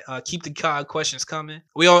for that. Keep the questions coming.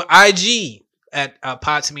 We on IG. at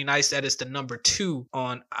Pod to Me Nice. That is the number 2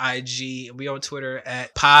 on IG. We on Twitter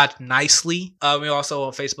at Pod Nicely. We also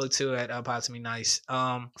on Facebook too at Pod to Me Nice.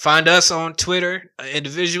 Find us on Twitter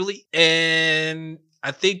individually, and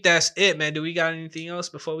I think that's it, man. Do we got anything else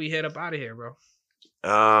before we head up out of here, bro?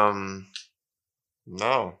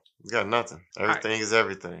 No, we got nothing. Everything is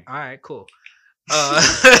everything. All right, cool.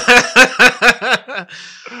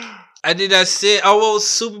 I think that's it. Oh, well,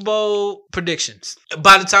 Super Bowl predictions.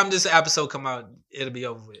 By the time this episode come out, it'll be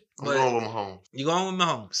over with. I'm going with Mahomes. You going with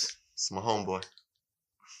Mahomes? It's my homeboy.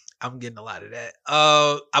 I'm getting a lot of that.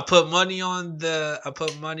 I put money on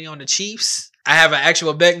the Chiefs. I have an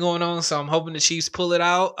actual bet going on, so I'm hoping the Chiefs pull it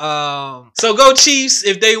out. So go Chiefs.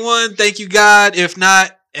 If they won, thank you God. If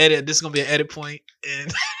not, edit. This is gonna be an edit point,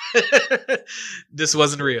 and this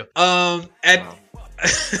wasn't real.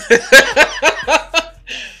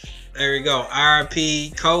 There we go.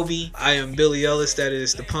 R.I.P. Kobe. I am Billy Ellis. That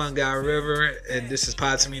is the Pun Guy River, and this is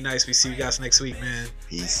Pod to Me Nice. We see you guys next week, man.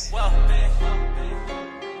 Peace.